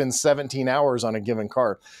and spend 17 hours on a given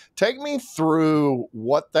car. Take me through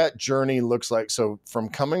what that journey looks like. So from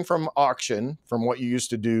coming from auction, from what you used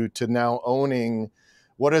to do, to now owning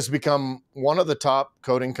what has become one of the top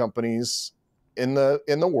coating companies in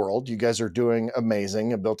the world. You guys are doing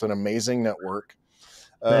amazing and built an amazing network.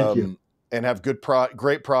 Thank you. And have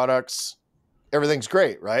great products. Everything's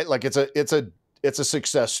great, right? Like it's a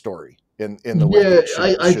success story in the way.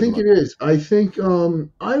 I think it is. I think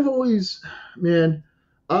I've always, man,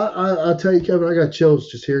 I'll tell you, Kevin, I got chills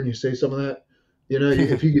just hearing you say some of that. You know,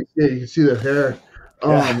 if you could see the hair.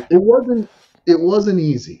 It wasn't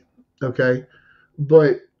easy, okay?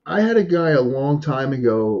 But I had a guy a long time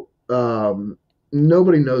ago.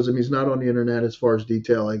 Nobody knows him. He's not on the internet as far as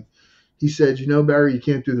detailing. He said, you know, Barry, you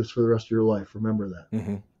can't do this for the rest of your life. Remember that.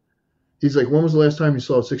 Mm-hmm. He's like, when was the last time you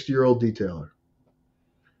saw a 60-year-old detailer?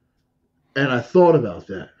 And I thought about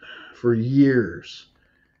that for years.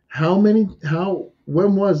 When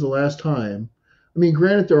was the last time? I mean,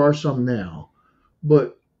 granted, there are some now,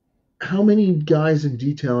 but how many guys in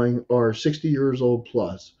detailing are 60 years old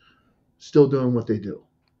plus still doing what they do?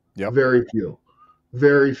 Yep. Very few.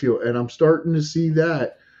 Very few. And I'm starting to see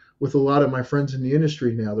that with a lot of my friends in the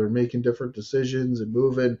industry now. They're making different decisions and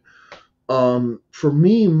moving. For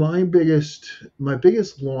me, my biggest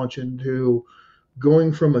launch into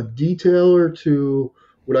going from a detailer to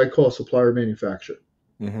what I call supplier manufacturer,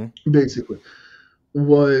 basically,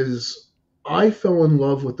 was I fell in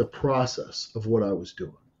love with the process of what I was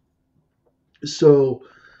doing. So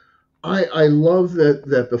I love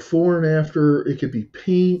that before and after. It could be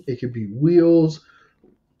paint, it could be wheels,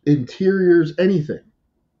 interiors, anything.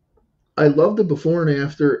 I loved the before and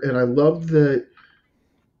after, and I loved that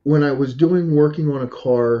when I was working on a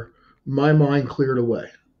car, my mind cleared away.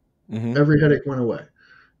 Mm-hmm. Every headache went away.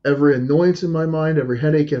 Every annoyance in my mind, every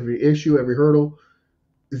headache, every issue, every hurdle,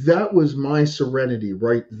 that was my serenity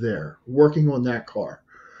right there, working on that car.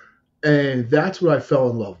 And that's what I fell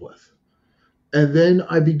in love with. And then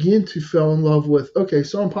I began to fall in love with, okay,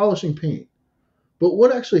 so I'm polishing paint. But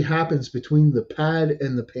what actually happens between the pad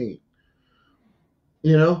and the paint?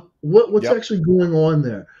 You know, what's actually going on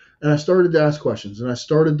there? And I started to ask questions, and I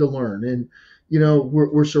started to learn. And, you know,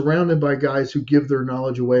 we're surrounded by guys who give their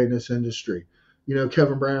knowledge away in this industry. You know,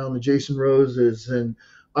 Kevin Brown, the Jason Roses, and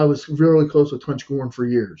I was really close with Tunch Gorn for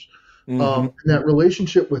years. Mm-hmm. And that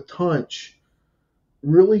relationship with Tunch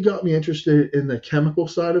really got me interested in the chemical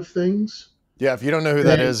side of things. Yeah, if you don't know who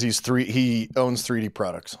that is, he owns 3D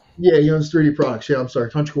Products. Yeah, he owns 3D Products. Yeah, I'm sorry,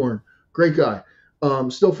 Tunch Gorn, great guy.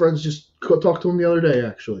 Still friends. Just talked to him the other day,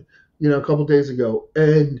 actually. You know, a couple days ago,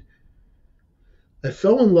 and I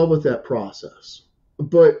fell in love with that process.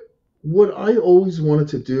 But what I always wanted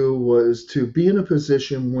to do was to be in a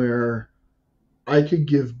position where I could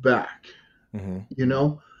give back. Mm-hmm. You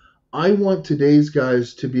know, I want today's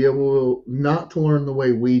guys to be able not to learn the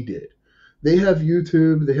way we did. They have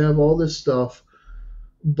YouTube, they have all this stuff,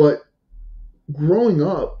 but growing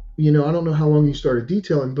up, you know, I don't know how long you started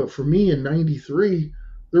detailing, but for me in 93,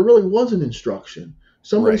 there really wasn't instruction.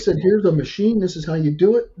 Somebody said, here's a machine, this is how you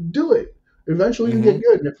do it, do it. Eventually you get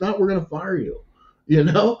good, and if not, we're going to fire you. You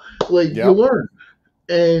know, like you learn.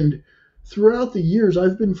 And throughout the years,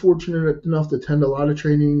 I've been fortunate enough to attend a lot of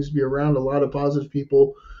trainings, be around a lot of positive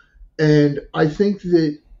people. And I think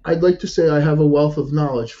that I'd like to say I have a wealth of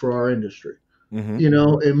knowledge for our industry, you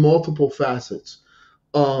know, in multiple facets.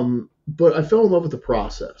 But I fell in love with the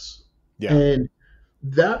process. Yeah. And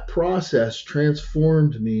that process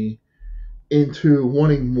transformed me into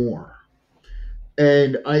wanting more.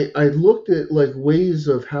 And I looked at like ways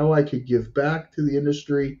of how I could give back to the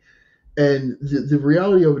industry. And the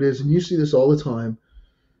reality of it is, and you see this all the time,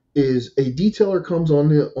 is a detailer comes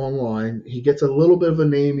online, he gets a little bit of a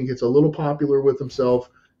name, he gets a little popular with himself,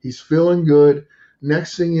 he's feeling good.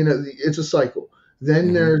 Next thing you know, it's a cycle.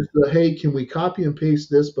 Then there's the, hey, can we copy and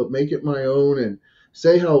paste this but make it my own, and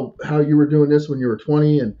say how you were doing this when you were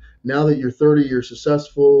 20 and now that you're 30 you're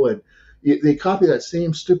successful, and they copy that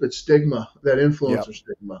same stupid stigma, that influencer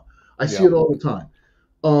stigma. I see it all the time.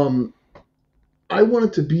 I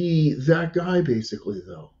wanted to be that guy basically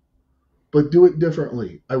though, but do it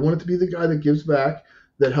differently. I wanted to be the guy that gives back,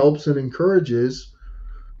 that helps and encourages,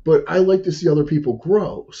 but I like to see other people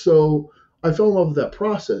grow. So I fell in love with that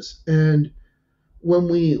process. And when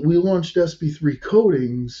we launched SB3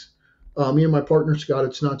 Coatings, me and my partner Scott,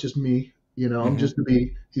 it's not just me, I'm just the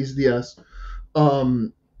B, he's the S.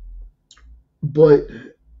 But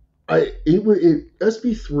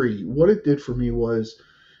SB3, what it did for me was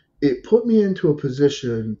it put me into a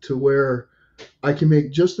position to where I can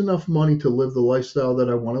make just enough money to live the lifestyle that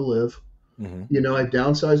I want to live. I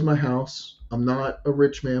downsized my house. I'm not a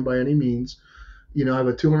rich man by any means. I have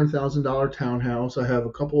a $200,000 townhouse. I have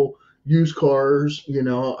a couple used cars.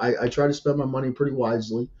 I try to spend my money pretty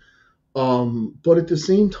wisely. But at the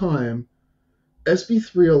same time,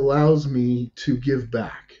 SB3 allows me to give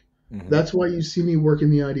back. That's why you see me work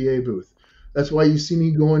in the IDA booth. That's why you see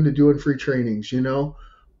me going to doing free trainings.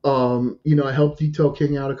 I helped Detail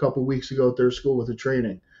King out a couple weeks ago at their school with a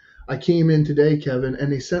training. I came in today, Kevin,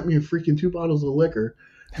 and they sent me a freaking 2 bottles of liquor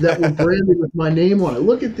that were branded with my name on it.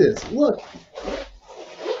 Look at this. Look.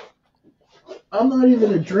 I'm not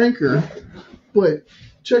even a drinker, but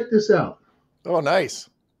check this out. Oh, nice.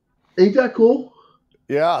 Ain't that cool?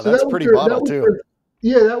 Yeah, so that's pretty bottle too.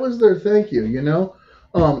 That was their thank you,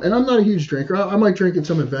 And I'm not a huge drinker. I might drink at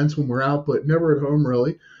some events when we're out, but never at home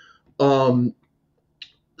really.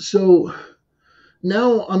 So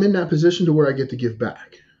now I'm in that position to where I get to give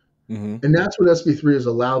back. And that's what SB3 has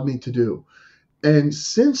allowed me to do. And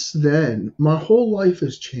since then, my whole life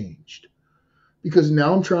has changed because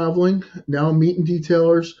now I'm traveling. Now I'm meeting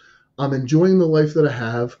detailers. I'm enjoying the life that I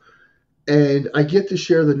have. And I get to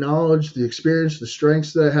share the knowledge, the experience, the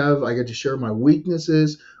strengths that I have. I get to share my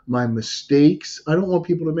weaknesses, my mistakes. I don't want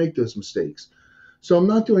people to make those mistakes. So I'm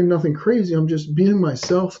not doing nothing crazy. I'm just being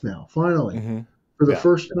myself now, finally, for the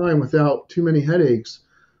first time without too many headaches.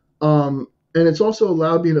 And it's also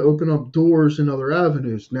allowed me to open up doors in other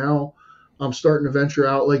avenues. Now I'm starting to venture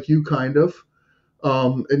out like you kind of.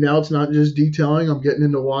 And now it's not just detailing. I'm getting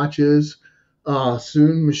into watches.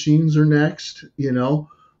 Soon machines are next,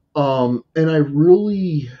 And I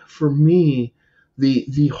really, for me,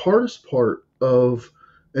 the hardest part of,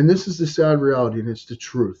 and this is the sad reality and it's the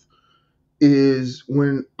truth, is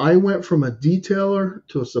when I went from a detailer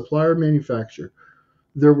to a supplier manufacturer,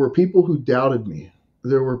 there were people who doubted me.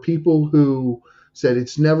 There were people who said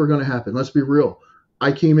it's never going to happen. Let's be real.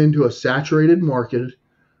 I came into a saturated market,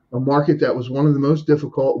 a market that was one of the most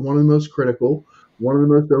difficult, one of the most critical, one of the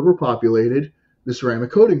most overpopulated, the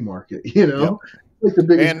ceramic coating market, like the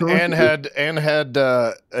biggest and had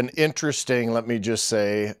an interesting, let me just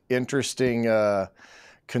say,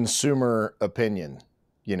 consumer opinion,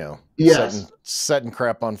 setting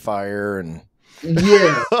crap on fire and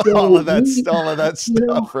so all of that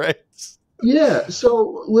stuff, right? Yeah.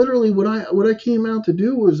 So literally what I came out to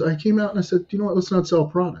do was I came out and I said, you know what, let's not sell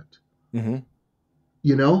product.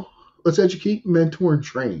 Let's educate, mentor, and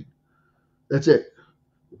train. That's it.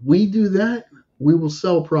 We do that, we will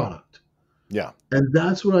sell product. Yeah. And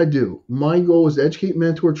that's what I do. My goal is to educate,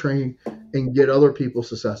 mentor, train, and get other people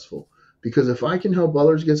successful. Because if I can help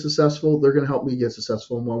others get successful, they're going to help me get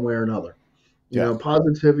successful in one way or another.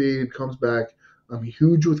 Positivity comes back. I'm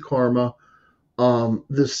huge with karma.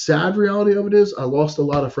 The sad reality of it is I lost a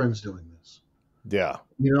lot of friends doing this. Yeah.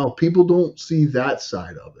 People don't see that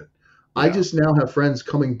side of it. Yeah. I just now have friends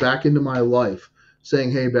coming back into my life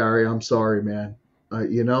saying, hey, Barry, I'm sorry, man.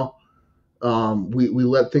 We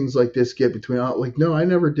let things like this get between us. Like, no, I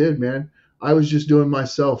never did, man. I was just doing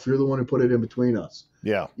myself. You're the one who put it in between us.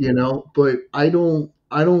 Yeah. But I don't,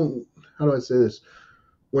 how do I say this?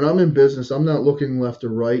 When I'm in business, I'm not looking left or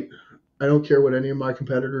right. I don't care what any of my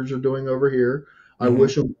competitors are doing over here. I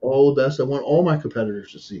wish them all the best. I want all my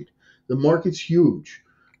competitors to succeed. The market's huge.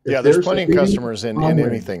 If there's plenty of customers in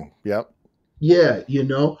anything. Yep. Yeah.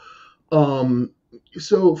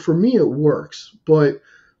 So for me, it works, but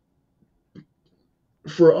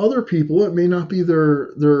for other people, it may not be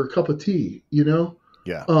their cup of tea, Yeah.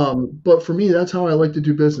 But for me, that's how I like to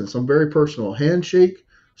do business. I'm very personal. Handshake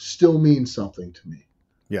still means something to me.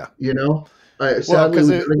 Yeah. You know, Well, sadly because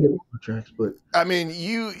we didn't get contracts, but I mean,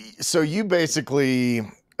 you basically,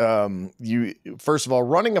 you first of all,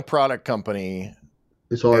 running a product company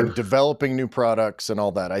it's and hard. developing new products and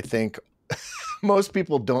all that, I think most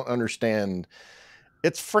people don't understand.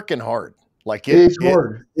 It's freaking hard. Like It's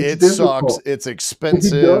hard. It's it sucks. difficult. It's It does.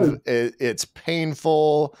 expensive. It's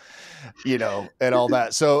painful, and all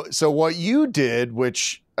that. So what you did,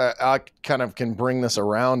 which I kind of can bring this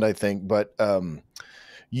around, I think, but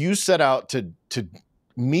you set out to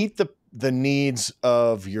meet the needs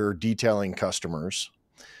of your detailing customers,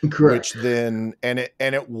 which Correct. then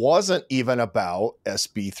it wasn't even about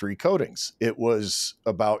SB3 Coatings. It was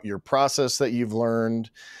about your process that you've learned,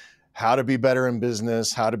 how to be better in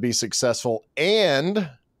business, how to be successful. And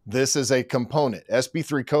this is a component.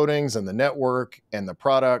 SB3 Coatings and the network and the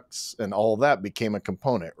products and all of that became a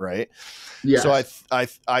component, right? Yes. So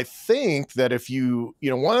I think that if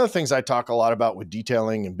one of the things I talk a lot about with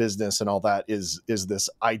detailing and business and all that is this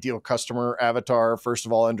ideal customer avatar. First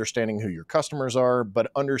of all, understanding who your customers are, but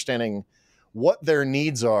understanding what their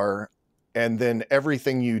needs are. And then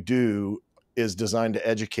everything you do is designed to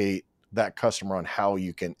educate that customer on how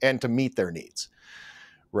you can, and to meet their needs,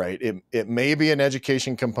 right? It may be an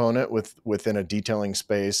education component within a detailing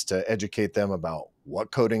space to educate them about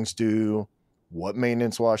what coatings do, what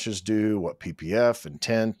maintenance washes do, what PPF and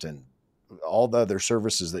tint and all the other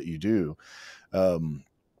services that you do.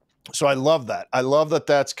 So I love that. I love that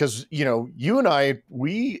that's because, you and I,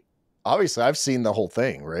 obviously I've seen the whole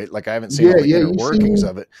thing, right? Like I haven't seen all the inner workings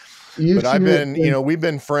of it. But I've been, we've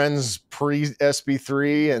been friends pre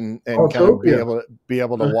SB3 and kind of be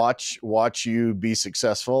able to watch you be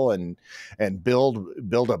successful and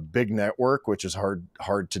build a big network, which is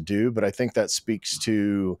hard to do. But I think that speaks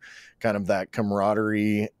to kind of that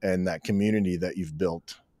camaraderie and that community that you've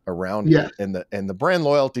built around it, and the brand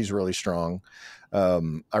loyalty is really strong.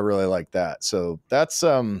 I really like that. So that's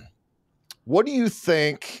what do you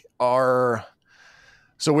think are?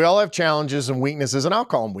 So we all have challenges and weaknesses, and I'll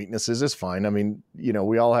call them weaknesses. It's fine. I mean,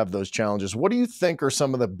 we all have those challenges. What do you think are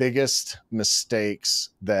some of the biggest mistakes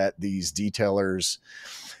that these detailers,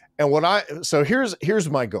 so here's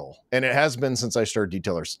my goal. And it has been since I started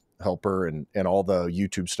Detailers Helper and all the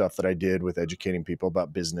YouTube stuff that I did with educating people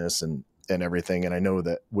about business and everything. And I know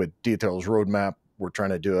that with Detailers Roadmap, we're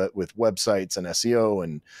trying to do it with websites and SEO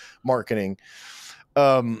and marketing,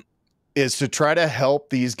 is to try to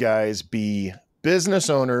help these guys be business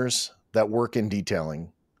owners that work in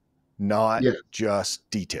detailing, not just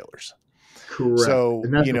detailers. Correct. So,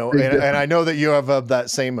 and I know that you have that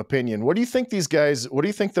same opinion. What do you think these guys, what do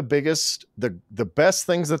you think the best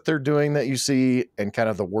things that they're doing that you see, and kind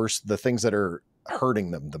of the things that are hurting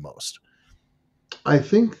them the most? I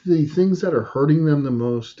think the things that are hurting them the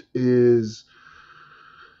most is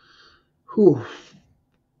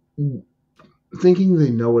thinking they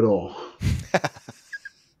know it all.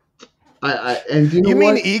 And you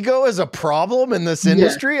mean ego is a problem in this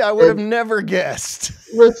industry? I would have never guessed.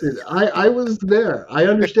 Listen, I was there. I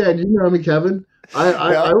understand. You know me, Kevin.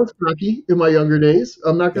 I was cocky in my younger days.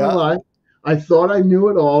 I'm not gonna lie. I thought I knew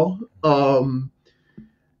it all. And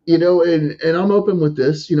I'm open with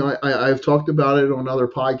this. I've talked about it on other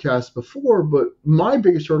podcasts before, but my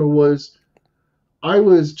biggest hurdle was I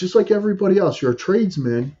was just like everybody else. You're a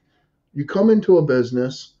tradesman. You come into a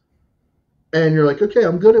business and you're like, okay,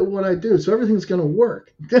 I'm good at what I do, so everything's going to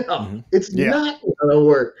work. No, it's not going to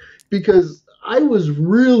work, because I was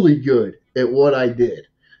really good at what I did.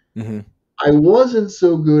 Mm-hmm. I wasn't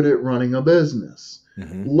so good at running a business.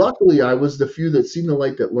 Mm-hmm. Luckily, I was the few that seen the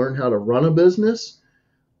light that learned how to run a business.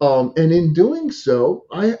 And in doing so,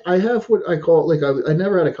 I have what I call, like, I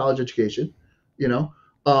never had a college education,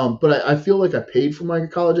 but I feel like I paid for my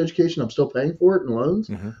college education. I'm still paying for it in loans.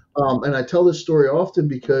 Mm-hmm. And I tell this story often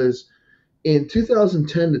because in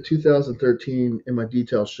 2010 to 2013 in my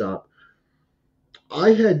detail shop,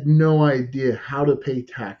 I had no idea how to pay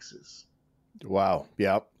taxes. Wow.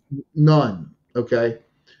 Yep. None. Okay.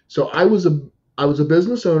 So I was a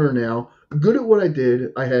business owner now, good at what I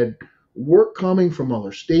did. I had work coming from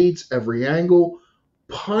other states, every angle,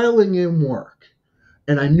 piling in work.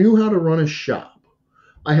 And I knew how to run a shop.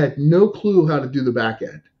 I had no clue how to do the back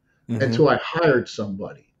end until I hired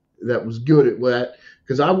somebody that was good at that,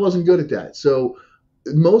 because I wasn't good at that. So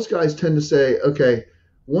most guys tend to say, okay,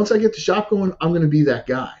 once I get the shop going, I'm going to be that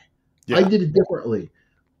guy. Yeah. I did it differently.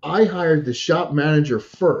 I hired the shop manager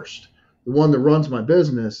first, the one that runs my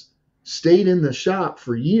business, stayed in the shop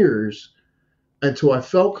for years until I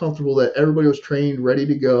felt comfortable that everybody was trained, ready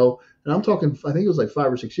to go. And I'm talking, I think it was like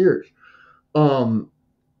 5 or 6 years.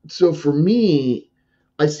 So for me,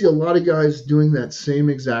 I see a lot of guys doing that same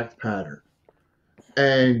exact pattern.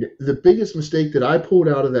 And the biggest mistake that I pulled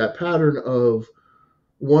out of that pattern of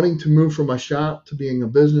wanting to move from my shop to being a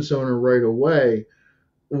business owner right away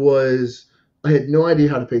was I had no idea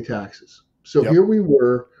how to pay taxes. So Yep. here we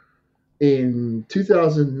were in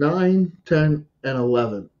 2009, 10, and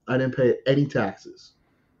 11. I didn't pay any taxes.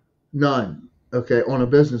 None. Okay. On a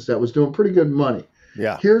business that was doing pretty good money.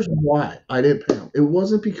 Yeah. Here's why I didn't pay them. It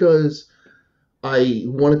wasn't because I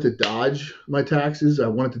wanted to dodge my taxes. I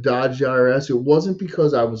wanted to dodge the IRS. It wasn't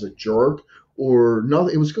because I was a jerk or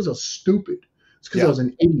nothing. It was because I was stupid. It's because I was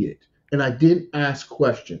an idiot and I didn't ask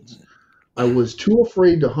questions. I was too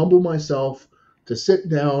afraid to humble myself to sit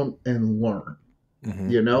down and learn.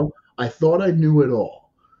 You know, I thought I knew it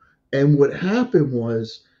all. And what happened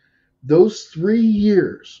was those 3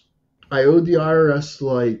 years, I owed the IRS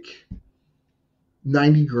like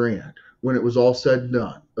 90 grand when it was all said and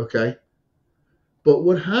done. Okay. But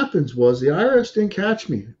what happens was the IRS didn't catch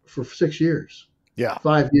me for 6 years. Yeah.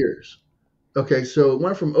 5 years. Okay. So it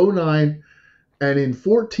went from 09 and in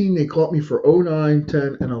 14, they caught me for 09,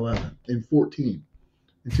 10, and 11 in 14,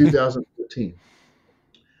 in 2014.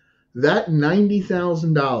 That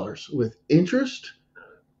 $90,000 with interest,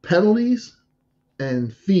 penalties,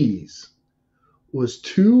 and fees was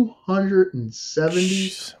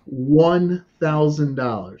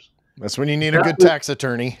 $271,000. That's when you need a good tax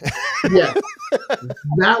attorney. Yeah.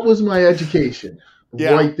 That was my education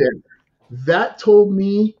right there. That told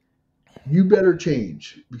me you better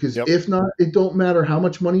change because if not, it don't matter how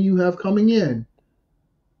much money you have coming in.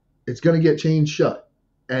 It's going to get chained shut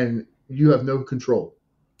and you have no control.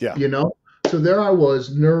 Yeah. You know? So there I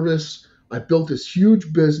was nervous. I built this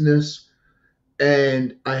huge business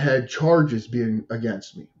and I had charges being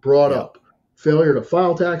against me, brought up. Failure to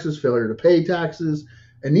file taxes, failure to pay taxes.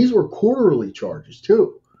 And these were quarterly charges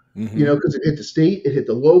too. You know, because it hit the state, it hit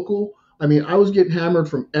the local. I mean, I was getting hammered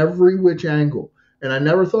from every which angle. And I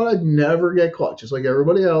never thought I'd never get caught, just like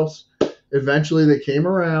everybody else. Eventually they came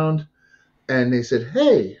around and they said,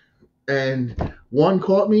 hey, and one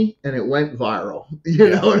caught me and it went viral. You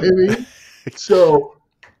know what I mean? So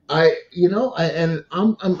I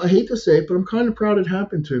hate to say it, but I'm kind of proud it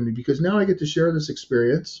happened to me because now I get to share this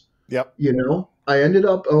experience. Yep. You know, I ended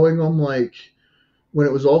up owing them like, when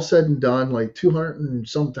it was all said and done, like $200 and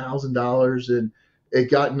some $1,000, and it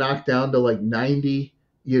got knocked down to like 90,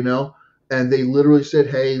 you know, and they literally said,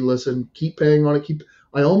 hey, listen, keep paying on it.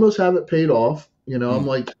 I almost have it paid off. You know, I'm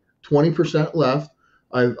like 20% left.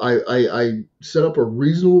 I set up a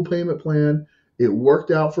reasonable payment plan. It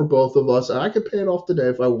worked out for both of us. I could pay it off today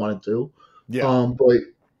if I wanted to. Yeah. But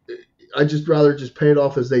I just rather just pay it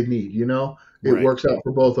off as they need, you know, it works out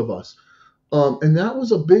for both of us. And that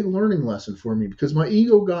was a big learning lesson for me because my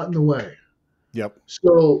ego got in the way. Yep.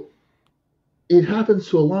 So it happens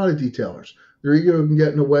to a lot of detailers. Their ego can get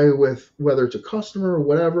in the way with whether it's a customer or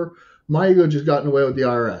whatever. My ego just got in the way with the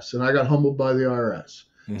IRS, and I got humbled by the IRS.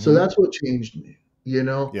 So that's what changed me, you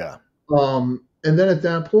know? Yeah. And then at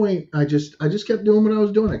that point, I just kept doing what I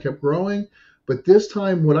was doing. I kept growing. But this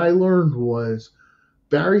time what I learned was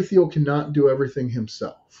Barry Theal cannot do everything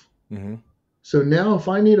himself. So now if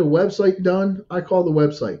I need a website done, I call the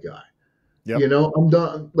website guy. You know, I'm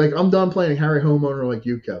done playing Harry Homeowner like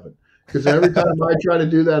you, Kevin. Because every time I try to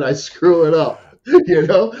do that, I screw it up. You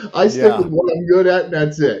know, I stick with what I'm good at and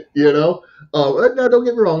that's it, you know. Now don't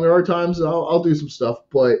get me wrong, there are times I'll do some stuff,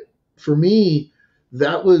 but for me,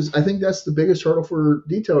 I think that's the biggest hurdle for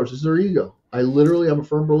detailers is their ego. I'm a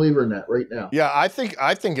firm believer in that right now. Yeah, I think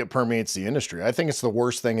it permeates the industry. I think it's the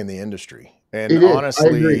worst thing in the industry. And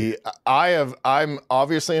honestly, I'm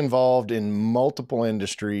obviously involved in multiple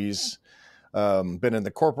industries, been in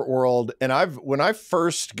the corporate world. And when I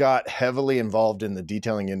first got heavily involved in the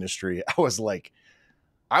detailing industry, I was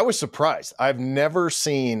surprised. I've never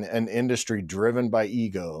seen an industry driven by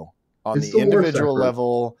ego on the individual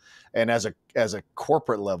level and as a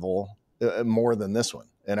corporate level more than this one.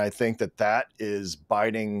 And I think that is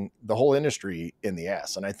biting the whole industry in the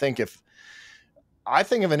ass. And I think if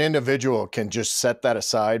an individual can just set that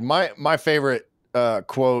aside, my favorite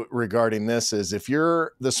quote regarding this is, if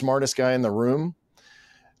you're the smartest guy in the room,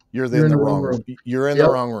 you're in the wrong room. You're in the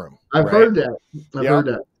wrong room. I've heard that. I've heard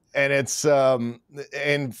that. And it's,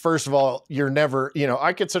 and first of all, you're never, you know,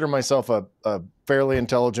 I consider myself a fairly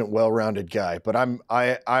intelligent, well-rounded guy, but I'm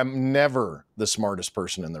never the smartest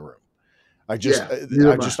person in the room. I'm just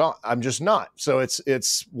not. So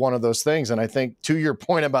it's one of those things. And I think to your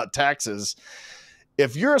point about taxes,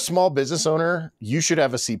 if you're a small business owner, you should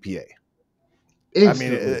have a CPA.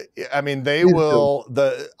 I mean, they will,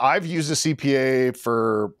 I've used a CPA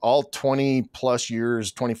for all 20 plus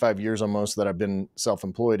years, 25 years almost that I've been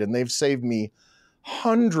self-employed, and they've saved me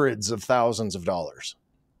hundreds of thousands of dollars.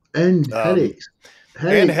 And headaches.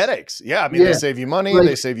 And headaches. Yeah. I mean, they save you money. Like,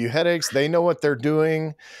 they save you headaches. They know what they're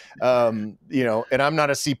doing. And I'm not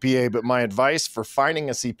a CPA, but my advice for finding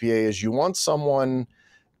a CPA is you want someone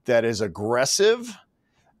that is aggressive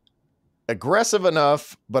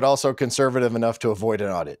enough, but also conservative enough to avoid an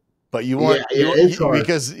audit. But you want,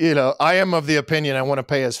 because, I am of the opinion, I want to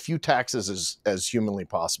pay as few taxes as humanly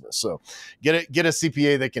possible. So get a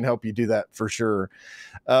CPA that can help you do that for sure.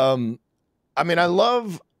 I mean, I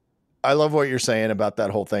love what you're saying about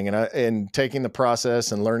that whole thing, and taking the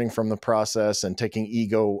process and learning from the process and taking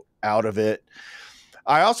ego out of it.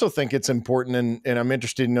 I also think it's important, and I'm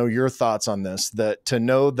interested to know your thoughts on this, to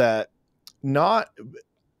know that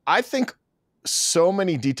I think so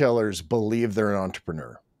many detailers believe they're an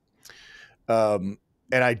entrepreneur. And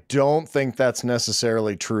I don't think that's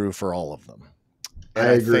necessarily true for all of them. And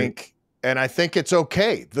I agree. I think it's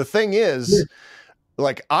okay. The thing is,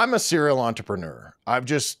 like, I'm a serial entrepreneur.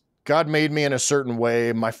 God made me in a certain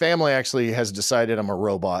way. My family actually has decided I'm a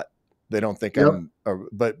robot. They don't think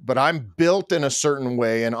but I'm built in a certain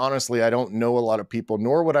way. And honestly, I don't know a lot of people,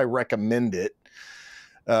 nor would I recommend it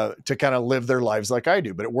to kind of live their lives like I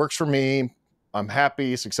do. But it works for me. I'm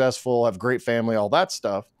happy, successful, have a great family, all that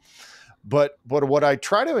stuff. But what I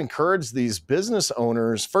try to encourage these business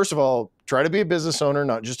owners, first of all, try to be a business owner,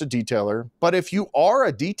 not just a detailer. But if you are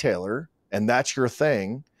a detailer and that's your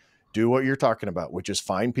thing, do what you're talking about, which is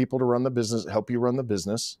find people to run the business, help you run the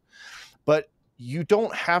business. But you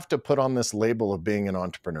don't have to put on this label of being an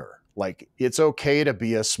entrepreneur. Like, it's okay to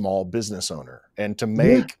be a small business owner and to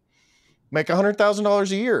make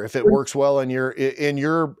 $100,000 a year if it works well in your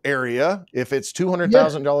area. If it's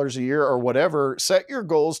 $200,000 a year or whatever, set your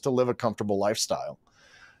goals to live a comfortable lifestyle,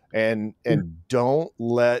 and don't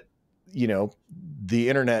let the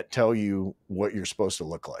internet tell you what you're supposed to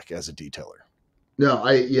look like as a detailer. No,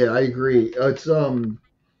 I agree. It's and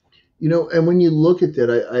when you look at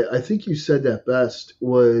that, I think you said that best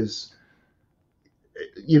was,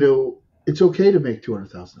 it's okay to make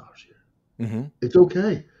 $200,000 a year. Mm-hmm. It's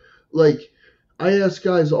okay. Like, I ask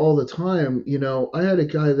guys all the time, I had a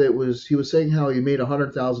guy he was saying how he made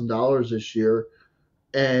 $100,000 this year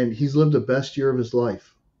and he's lived the best year of his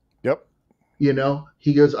life. Yep.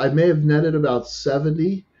 He goes, I may have netted about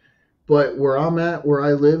 70, but where I'm at, where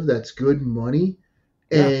I live, that's good money.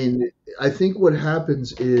 Yeah. And I think what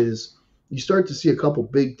happens is you start to see a couple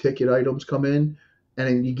big ticket items come in and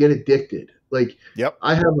then you get addicted. Like,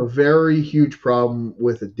 I have a very huge problem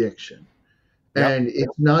with addiction. And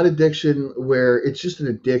it's not addiction where it's just an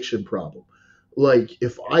addiction problem. Like,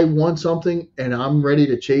 if I want something and I'm ready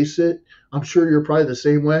to chase it, I'm sure you're probably the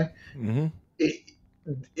same way. Mm-hmm.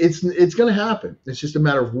 It's going to happen. It's just a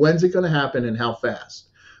matter of when's it going to happen and how fast.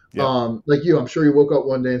 Yep. Like you, I'm sure you woke up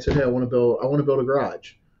one day and said, "Hey, I want to build a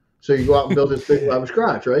garage." So you go out and build this big lavish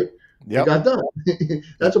garage, right? Yep. It got done.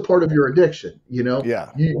 That's a part of your addiction,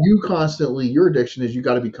 Yeah. You constantly, your addiction is you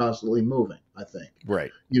got to be constantly moving, I think.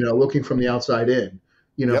 Right. Looking from the outside in,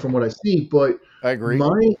 from what I see. But I agree.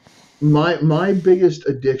 My biggest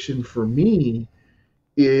addiction for me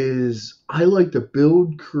is I like to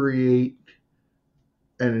build, create,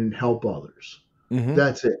 and help others. Mm-hmm.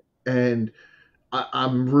 That's it. And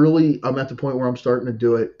I'm at the point where I'm starting to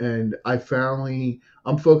do it, and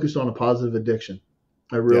I'm focused on a positive addiction.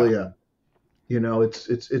 I really am. It's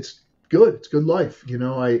good. It's good life.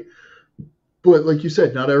 But like you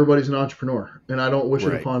said, not everybody's an entrepreneur, and I don't wish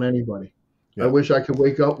it upon anybody. Yeah. I wish I could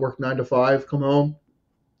wake up, work 9 to 5, come home,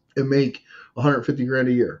 and make $150,000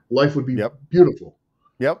 a year. Life would be beautiful.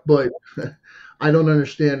 Yep. But I don't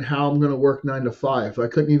understand how I'm going to work 9 to 5. I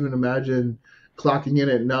couldn't even imagine clocking in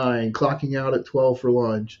at 9, clocking out at 12 for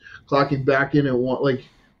lunch, clocking back in at 1. Like,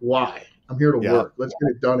 why? I'm here to work. Let's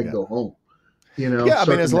get it done and go home. I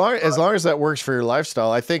mean, as long as that works for your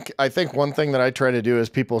lifestyle, I think one thing that I try to do is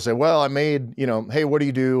people say, well, I made, hey, what do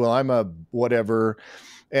you do? Well, I'm a whatever.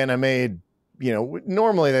 And I made,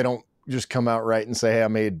 normally they don't just come out right and say, hey, I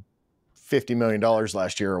made $50 million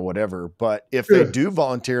last year or whatever. But if they do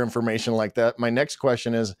volunteer information like that, my next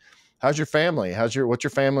question is, how's your family? What's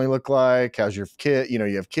your family look like? How's your kid? You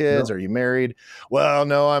have kids? No. Are you married? Well,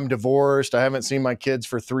 no, I'm divorced. I haven't seen my kids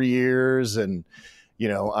for 3 years. And,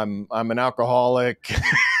 I'm an alcoholic.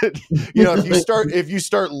 If you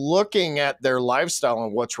start looking at their lifestyle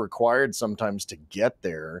and what's required sometimes to get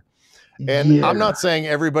there. And I'm not saying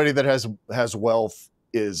everybody that has wealth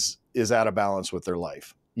is out of balance with their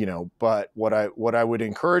life, but what I would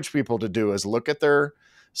encourage people to do is look at their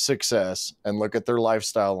success and look at their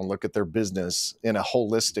lifestyle and look at their business in a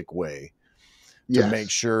holistic way. to make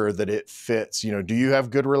sure that it fits. You know, do you have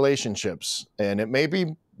good relationships? And it may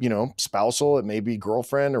be, you know, spousal, it may be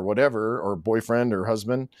girlfriend or whatever, or boyfriend or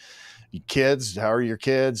husband. Kids, how are your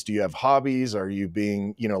kids? Do you have hobbies? Are you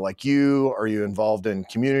being, you know, like you? Are you involved in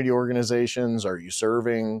community organizations? Are you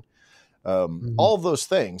serving? All of those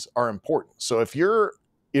things are important. So if you're,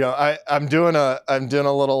 you know, I'm doing a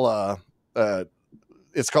little,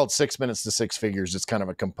 it's called 6 minutes to six figures. It's kind of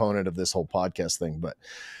a component of this whole podcast thing, but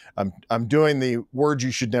I'm doing the words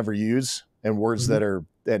you should never use, and words that are,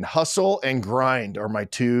 and hustle and grind are my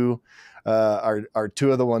two, are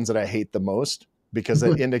two of the ones that I hate the most, because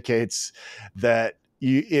it indicates that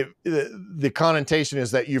the connotation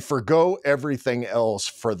is that you forgo everything else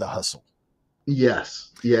for the hustle.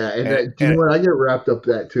 Yes. Yeah. And you know what? I get wrapped up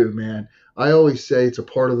that too, man. I always say it's a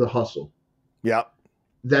part of the hustle. Yeah.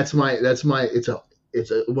 It's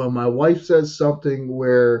when my wife says something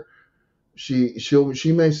where she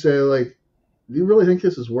may say, like, do you really think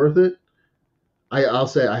this is worth it? I'll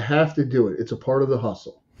say, I have to do it. It's a part of the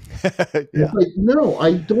hustle. It's like, no,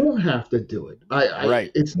 I don't have to do it.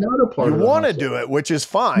 Right. It's not a part of the hustle. You want to do it, which is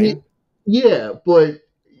fine. Yeah. But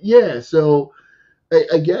yeah. So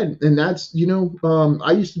again, and that's, you know,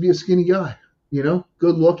 I used to be a skinny guy, you know,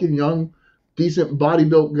 good looking, young, decent body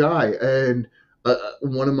built guy. And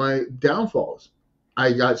one of my downfalls,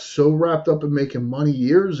 I got so wrapped up in making money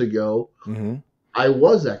years ago. I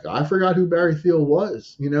was that guy. I forgot who Barry Theal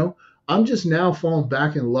was, you know. I'm just now falling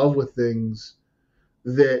back in love with things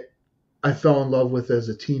that I fell in love with as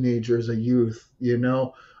a teenager, as a youth, you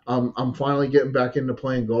know. I'm finally getting back into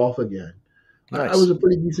playing golf again. Nice. I was a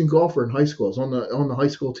pretty decent golfer in high school. I was on the high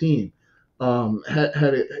school team.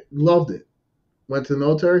 Had it, loved it. Went to the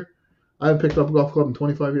military. I haven't picked up a golf club in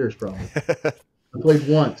 25 years, probably. I played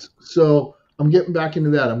once. So I'm getting back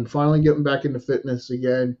into that. I'm finally getting back into fitness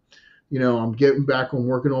again. You know, I'm getting back on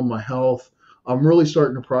working on my health. I'm really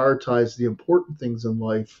starting to prioritize the important things in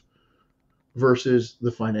life versus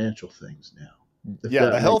the financial things now.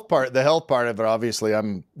 The health part of it, obviously,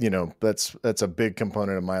 I'm, you know, that's a big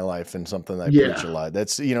component of my life and something that I preach a lot.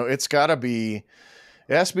 That's, you know, it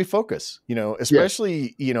has to be focus, you know,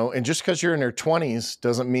 especially, you know, and just because you're in your 20s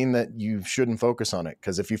doesn't mean that you shouldn't focus on it.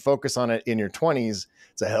 Because if you focus on it in your 20s,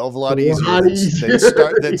 it's a hell of a lot easier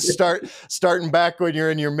than starting back when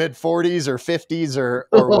you're in your mid 40s or 50s or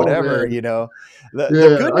whatever, man. You know.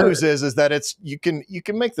 The good news is that you can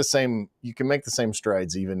make the same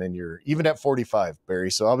strides even at 45,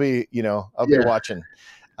 Barry. So I'll be watching.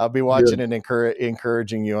 I'll be watching and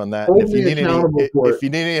encouraging you on that. And if you need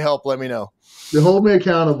any help, let me know. You hold me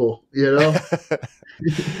accountable, you know?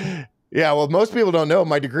 Yeah, well, most people don't know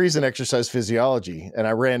my degree's in exercise physiology, and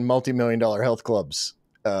I ran multi-million-dollar health clubs.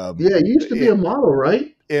 You used to be a model,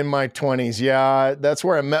 right? In my 20s, yeah. That's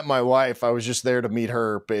where I met my wife. I was just there to meet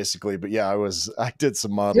her, basically. But yeah, I did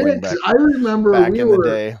some modeling back. I remember back in the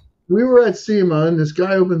day. We were at SEMA, and this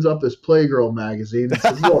guy opens up this Playgirl magazine and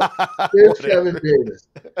says, "Look, here's Kevin Davis."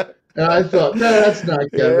 And I thought, no, that's not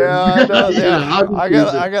Kevin. Yeah, no, yeah. I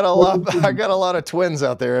got a lot of twins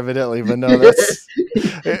out there, evidently, but no, that's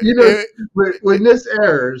you know. When this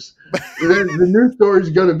airs, the new story is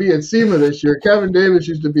going to be at SEMA this year. Kevin Davis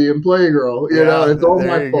used to be in Playgirl. You know, it's all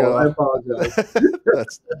my fault. I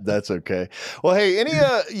apologize. That's okay. Well, hey,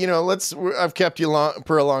 I've kept you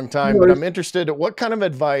for a long time, but I'm interested. What kind of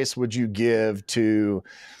advice would you give to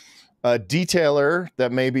a detailer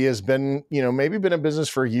that maybe has been, maybe been in business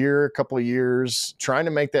for a couple of years, trying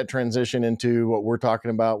to make that transition into what we're talking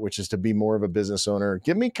about, which is to be more of a business owner?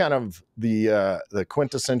 Give me kind of the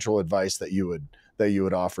quintessential advice that you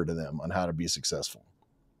would offer to them on how to be successful.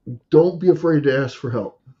 Don't be afraid to ask for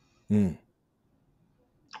help. I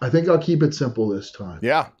think I'll keep it simple this time.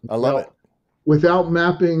 Yeah, I love it. Without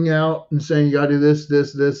mapping out and saying you got to do this,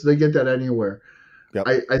 this, this, they get that anywhere. Yep.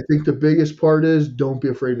 I think the biggest part is don't be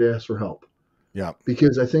afraid to ask for help. Yeah.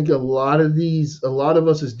 Because I think a lot of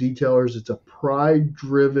us as detailers, it's a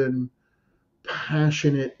pride-driven,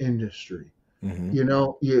 passionate industry.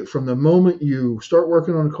 Mm-hmm. From the moment you start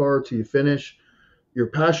working on a car till you finish, you're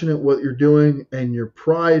passionate what you're doing, and your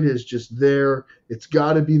pride is just there. It's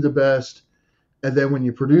got to be the best. And then when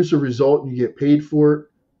you produce a result and you get paid for it,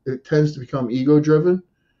 it tends to become ego-driven.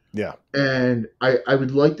 Yeah. And I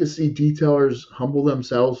would like to see detailers humble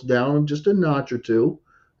themselves down just a notch or two.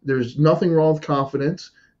 There's nothing wrong with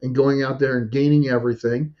confidence and going out there and gaining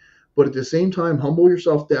everything. But at the same time, humble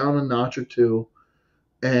yourself down a notch or two.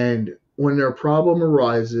 And when their problem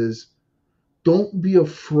arises, don't be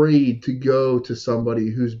afraid to go to somebody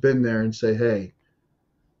who's been there and say, hey,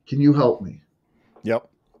 can you help me? Yep.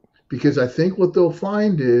 Because I think what they'll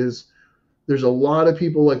find is there's a lot of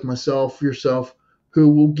people like myself, yourself, who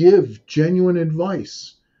will give genuine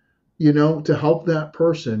advice, you know, to help that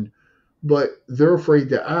person, but they're afraid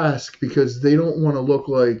to ask because they don't want to look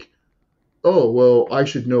like, oh, well, I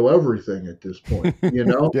should know everything at this point, you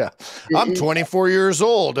know? Yeah. I'm 24 years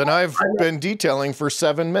old and I've been detailing for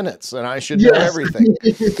 7 minutes and I should know everything.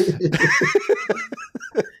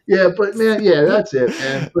 Yeah, but man, yeah, that's it,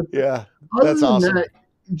 man. But yeah, that's awesome. That,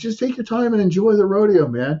 just take your time and enjoy the rodeo,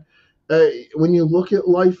 man. When you look at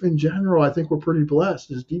life in general, I think we're pretty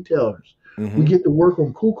blessed as detailers. Mm-hmm. We get to work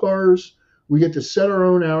on cool cars. We get to set our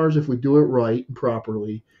own hours if we do it right and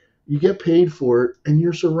properly. You get paid for it, and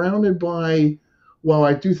you're surrounded by, while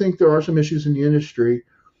I do think there are some issues in the industry,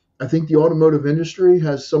 I think the automotive industry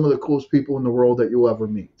has some of the coolest people in the world that you'll ever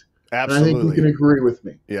meet. Absolutely. And I think you can agree with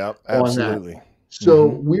me. Yeah, absolutely. On that. So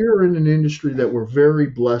we're in an industry that we're very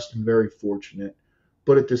blessed and very fortunate,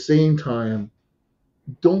 but at the same time,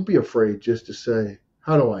 don't be afraid just to say,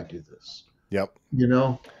 how do I do this? Yep. You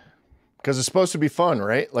know? Because it's supposed to be fun,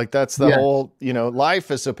 right? Like that's the whole, you know,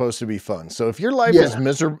 life is supposed to be fun. So if your life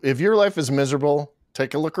is miserable,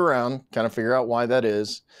 take a look around, kind of figure out why that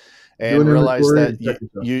is, and realize that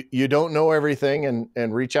you don't know everything,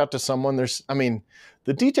 and reach out to someone. The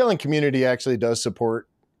detailing community actually does support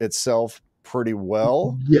itself pretty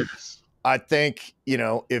well. Yes. I think, you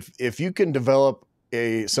know, if you can develop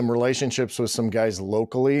some relationships with some guys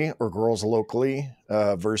locally or girls locally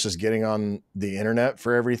versus getting on the internet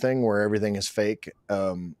for everything where everything is fake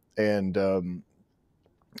or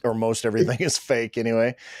most everything is fake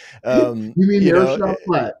anyway. You mean the Airshot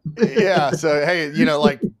flat? Yeah. So, hey, you know,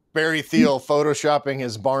 like Barry Theal photoshopping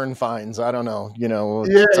his barn finds. I don't know, you know.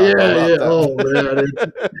 Yeah. Oh, man.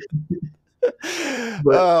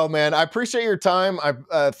 Oh man, I appreciate your time.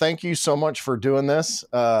 I thank you so much for doing this.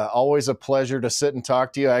 Always a pleasure to sit and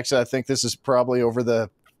talk to you. Actually, I think this is probably over the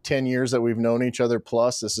 10 years that we've known each other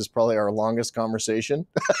plus, this is probably our longest conversation.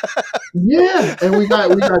 Yeah, and we got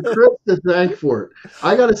Chris to thank for it.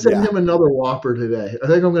 I got to send him another Whopper today. I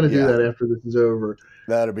think I'm going to do that after this is over.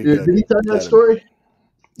 That'd be good. Did he tell you that story?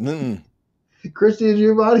 Christy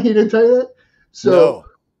Giovanni, he didn't tell you that? So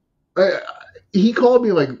he called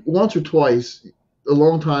me like once or twice a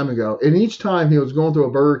long time ago, and each time he was going through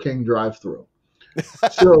a Burger King drive-thru.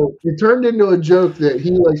 So it turned into a joke that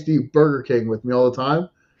he likes to eat Burger King with me all the time.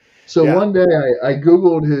 So one day I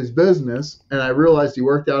Googled his business, and I realized he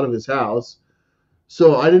worked out of his house.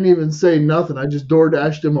 So I didn't even say nothing. I just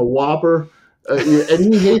DoorDashed him a Whopper.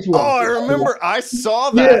 And he hates Whoppers. Oh, I remember. I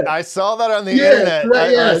saw that. I saw that on the internet.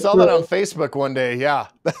 I saw that on Facebook one day. Yeah.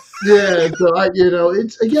 Yeah. So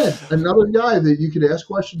it's again another guy that you could ask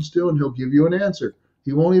questions to, and he'll give you an answer.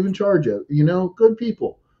 He won't even charge you. You know, good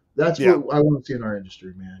people. That's what I want to see in our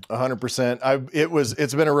industry, man. 100%.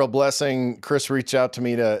 It's been a real blessing. Chris reached out to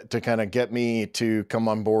me to kind of get me to come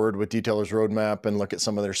on board with Detailers Roadmap and look at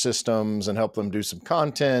some of their systems and help them do some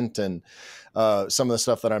content and some of the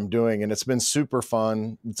stuff that I'm doing. And it's been super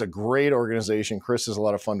fun. It's a great organization. Chris is a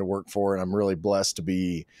lot of fun to work for, and I'm really blessed to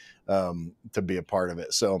be a part of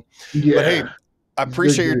it. So, but hey, I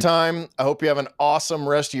appreciate your time. I hope you have an awesome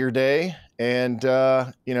rest of your day. And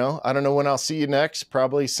I don't know when I'll see you next.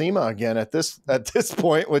 Probably SEMA again at this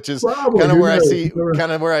point, which is kind of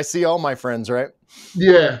where I see all my friends, right?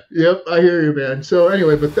 Yeah. Yep. I hear you, man. So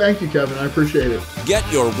anyway, but thank you, Kevin. I appreciate it.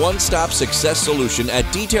 Get your one-stop success solution at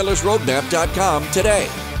detailersroadmap.com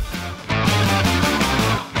today.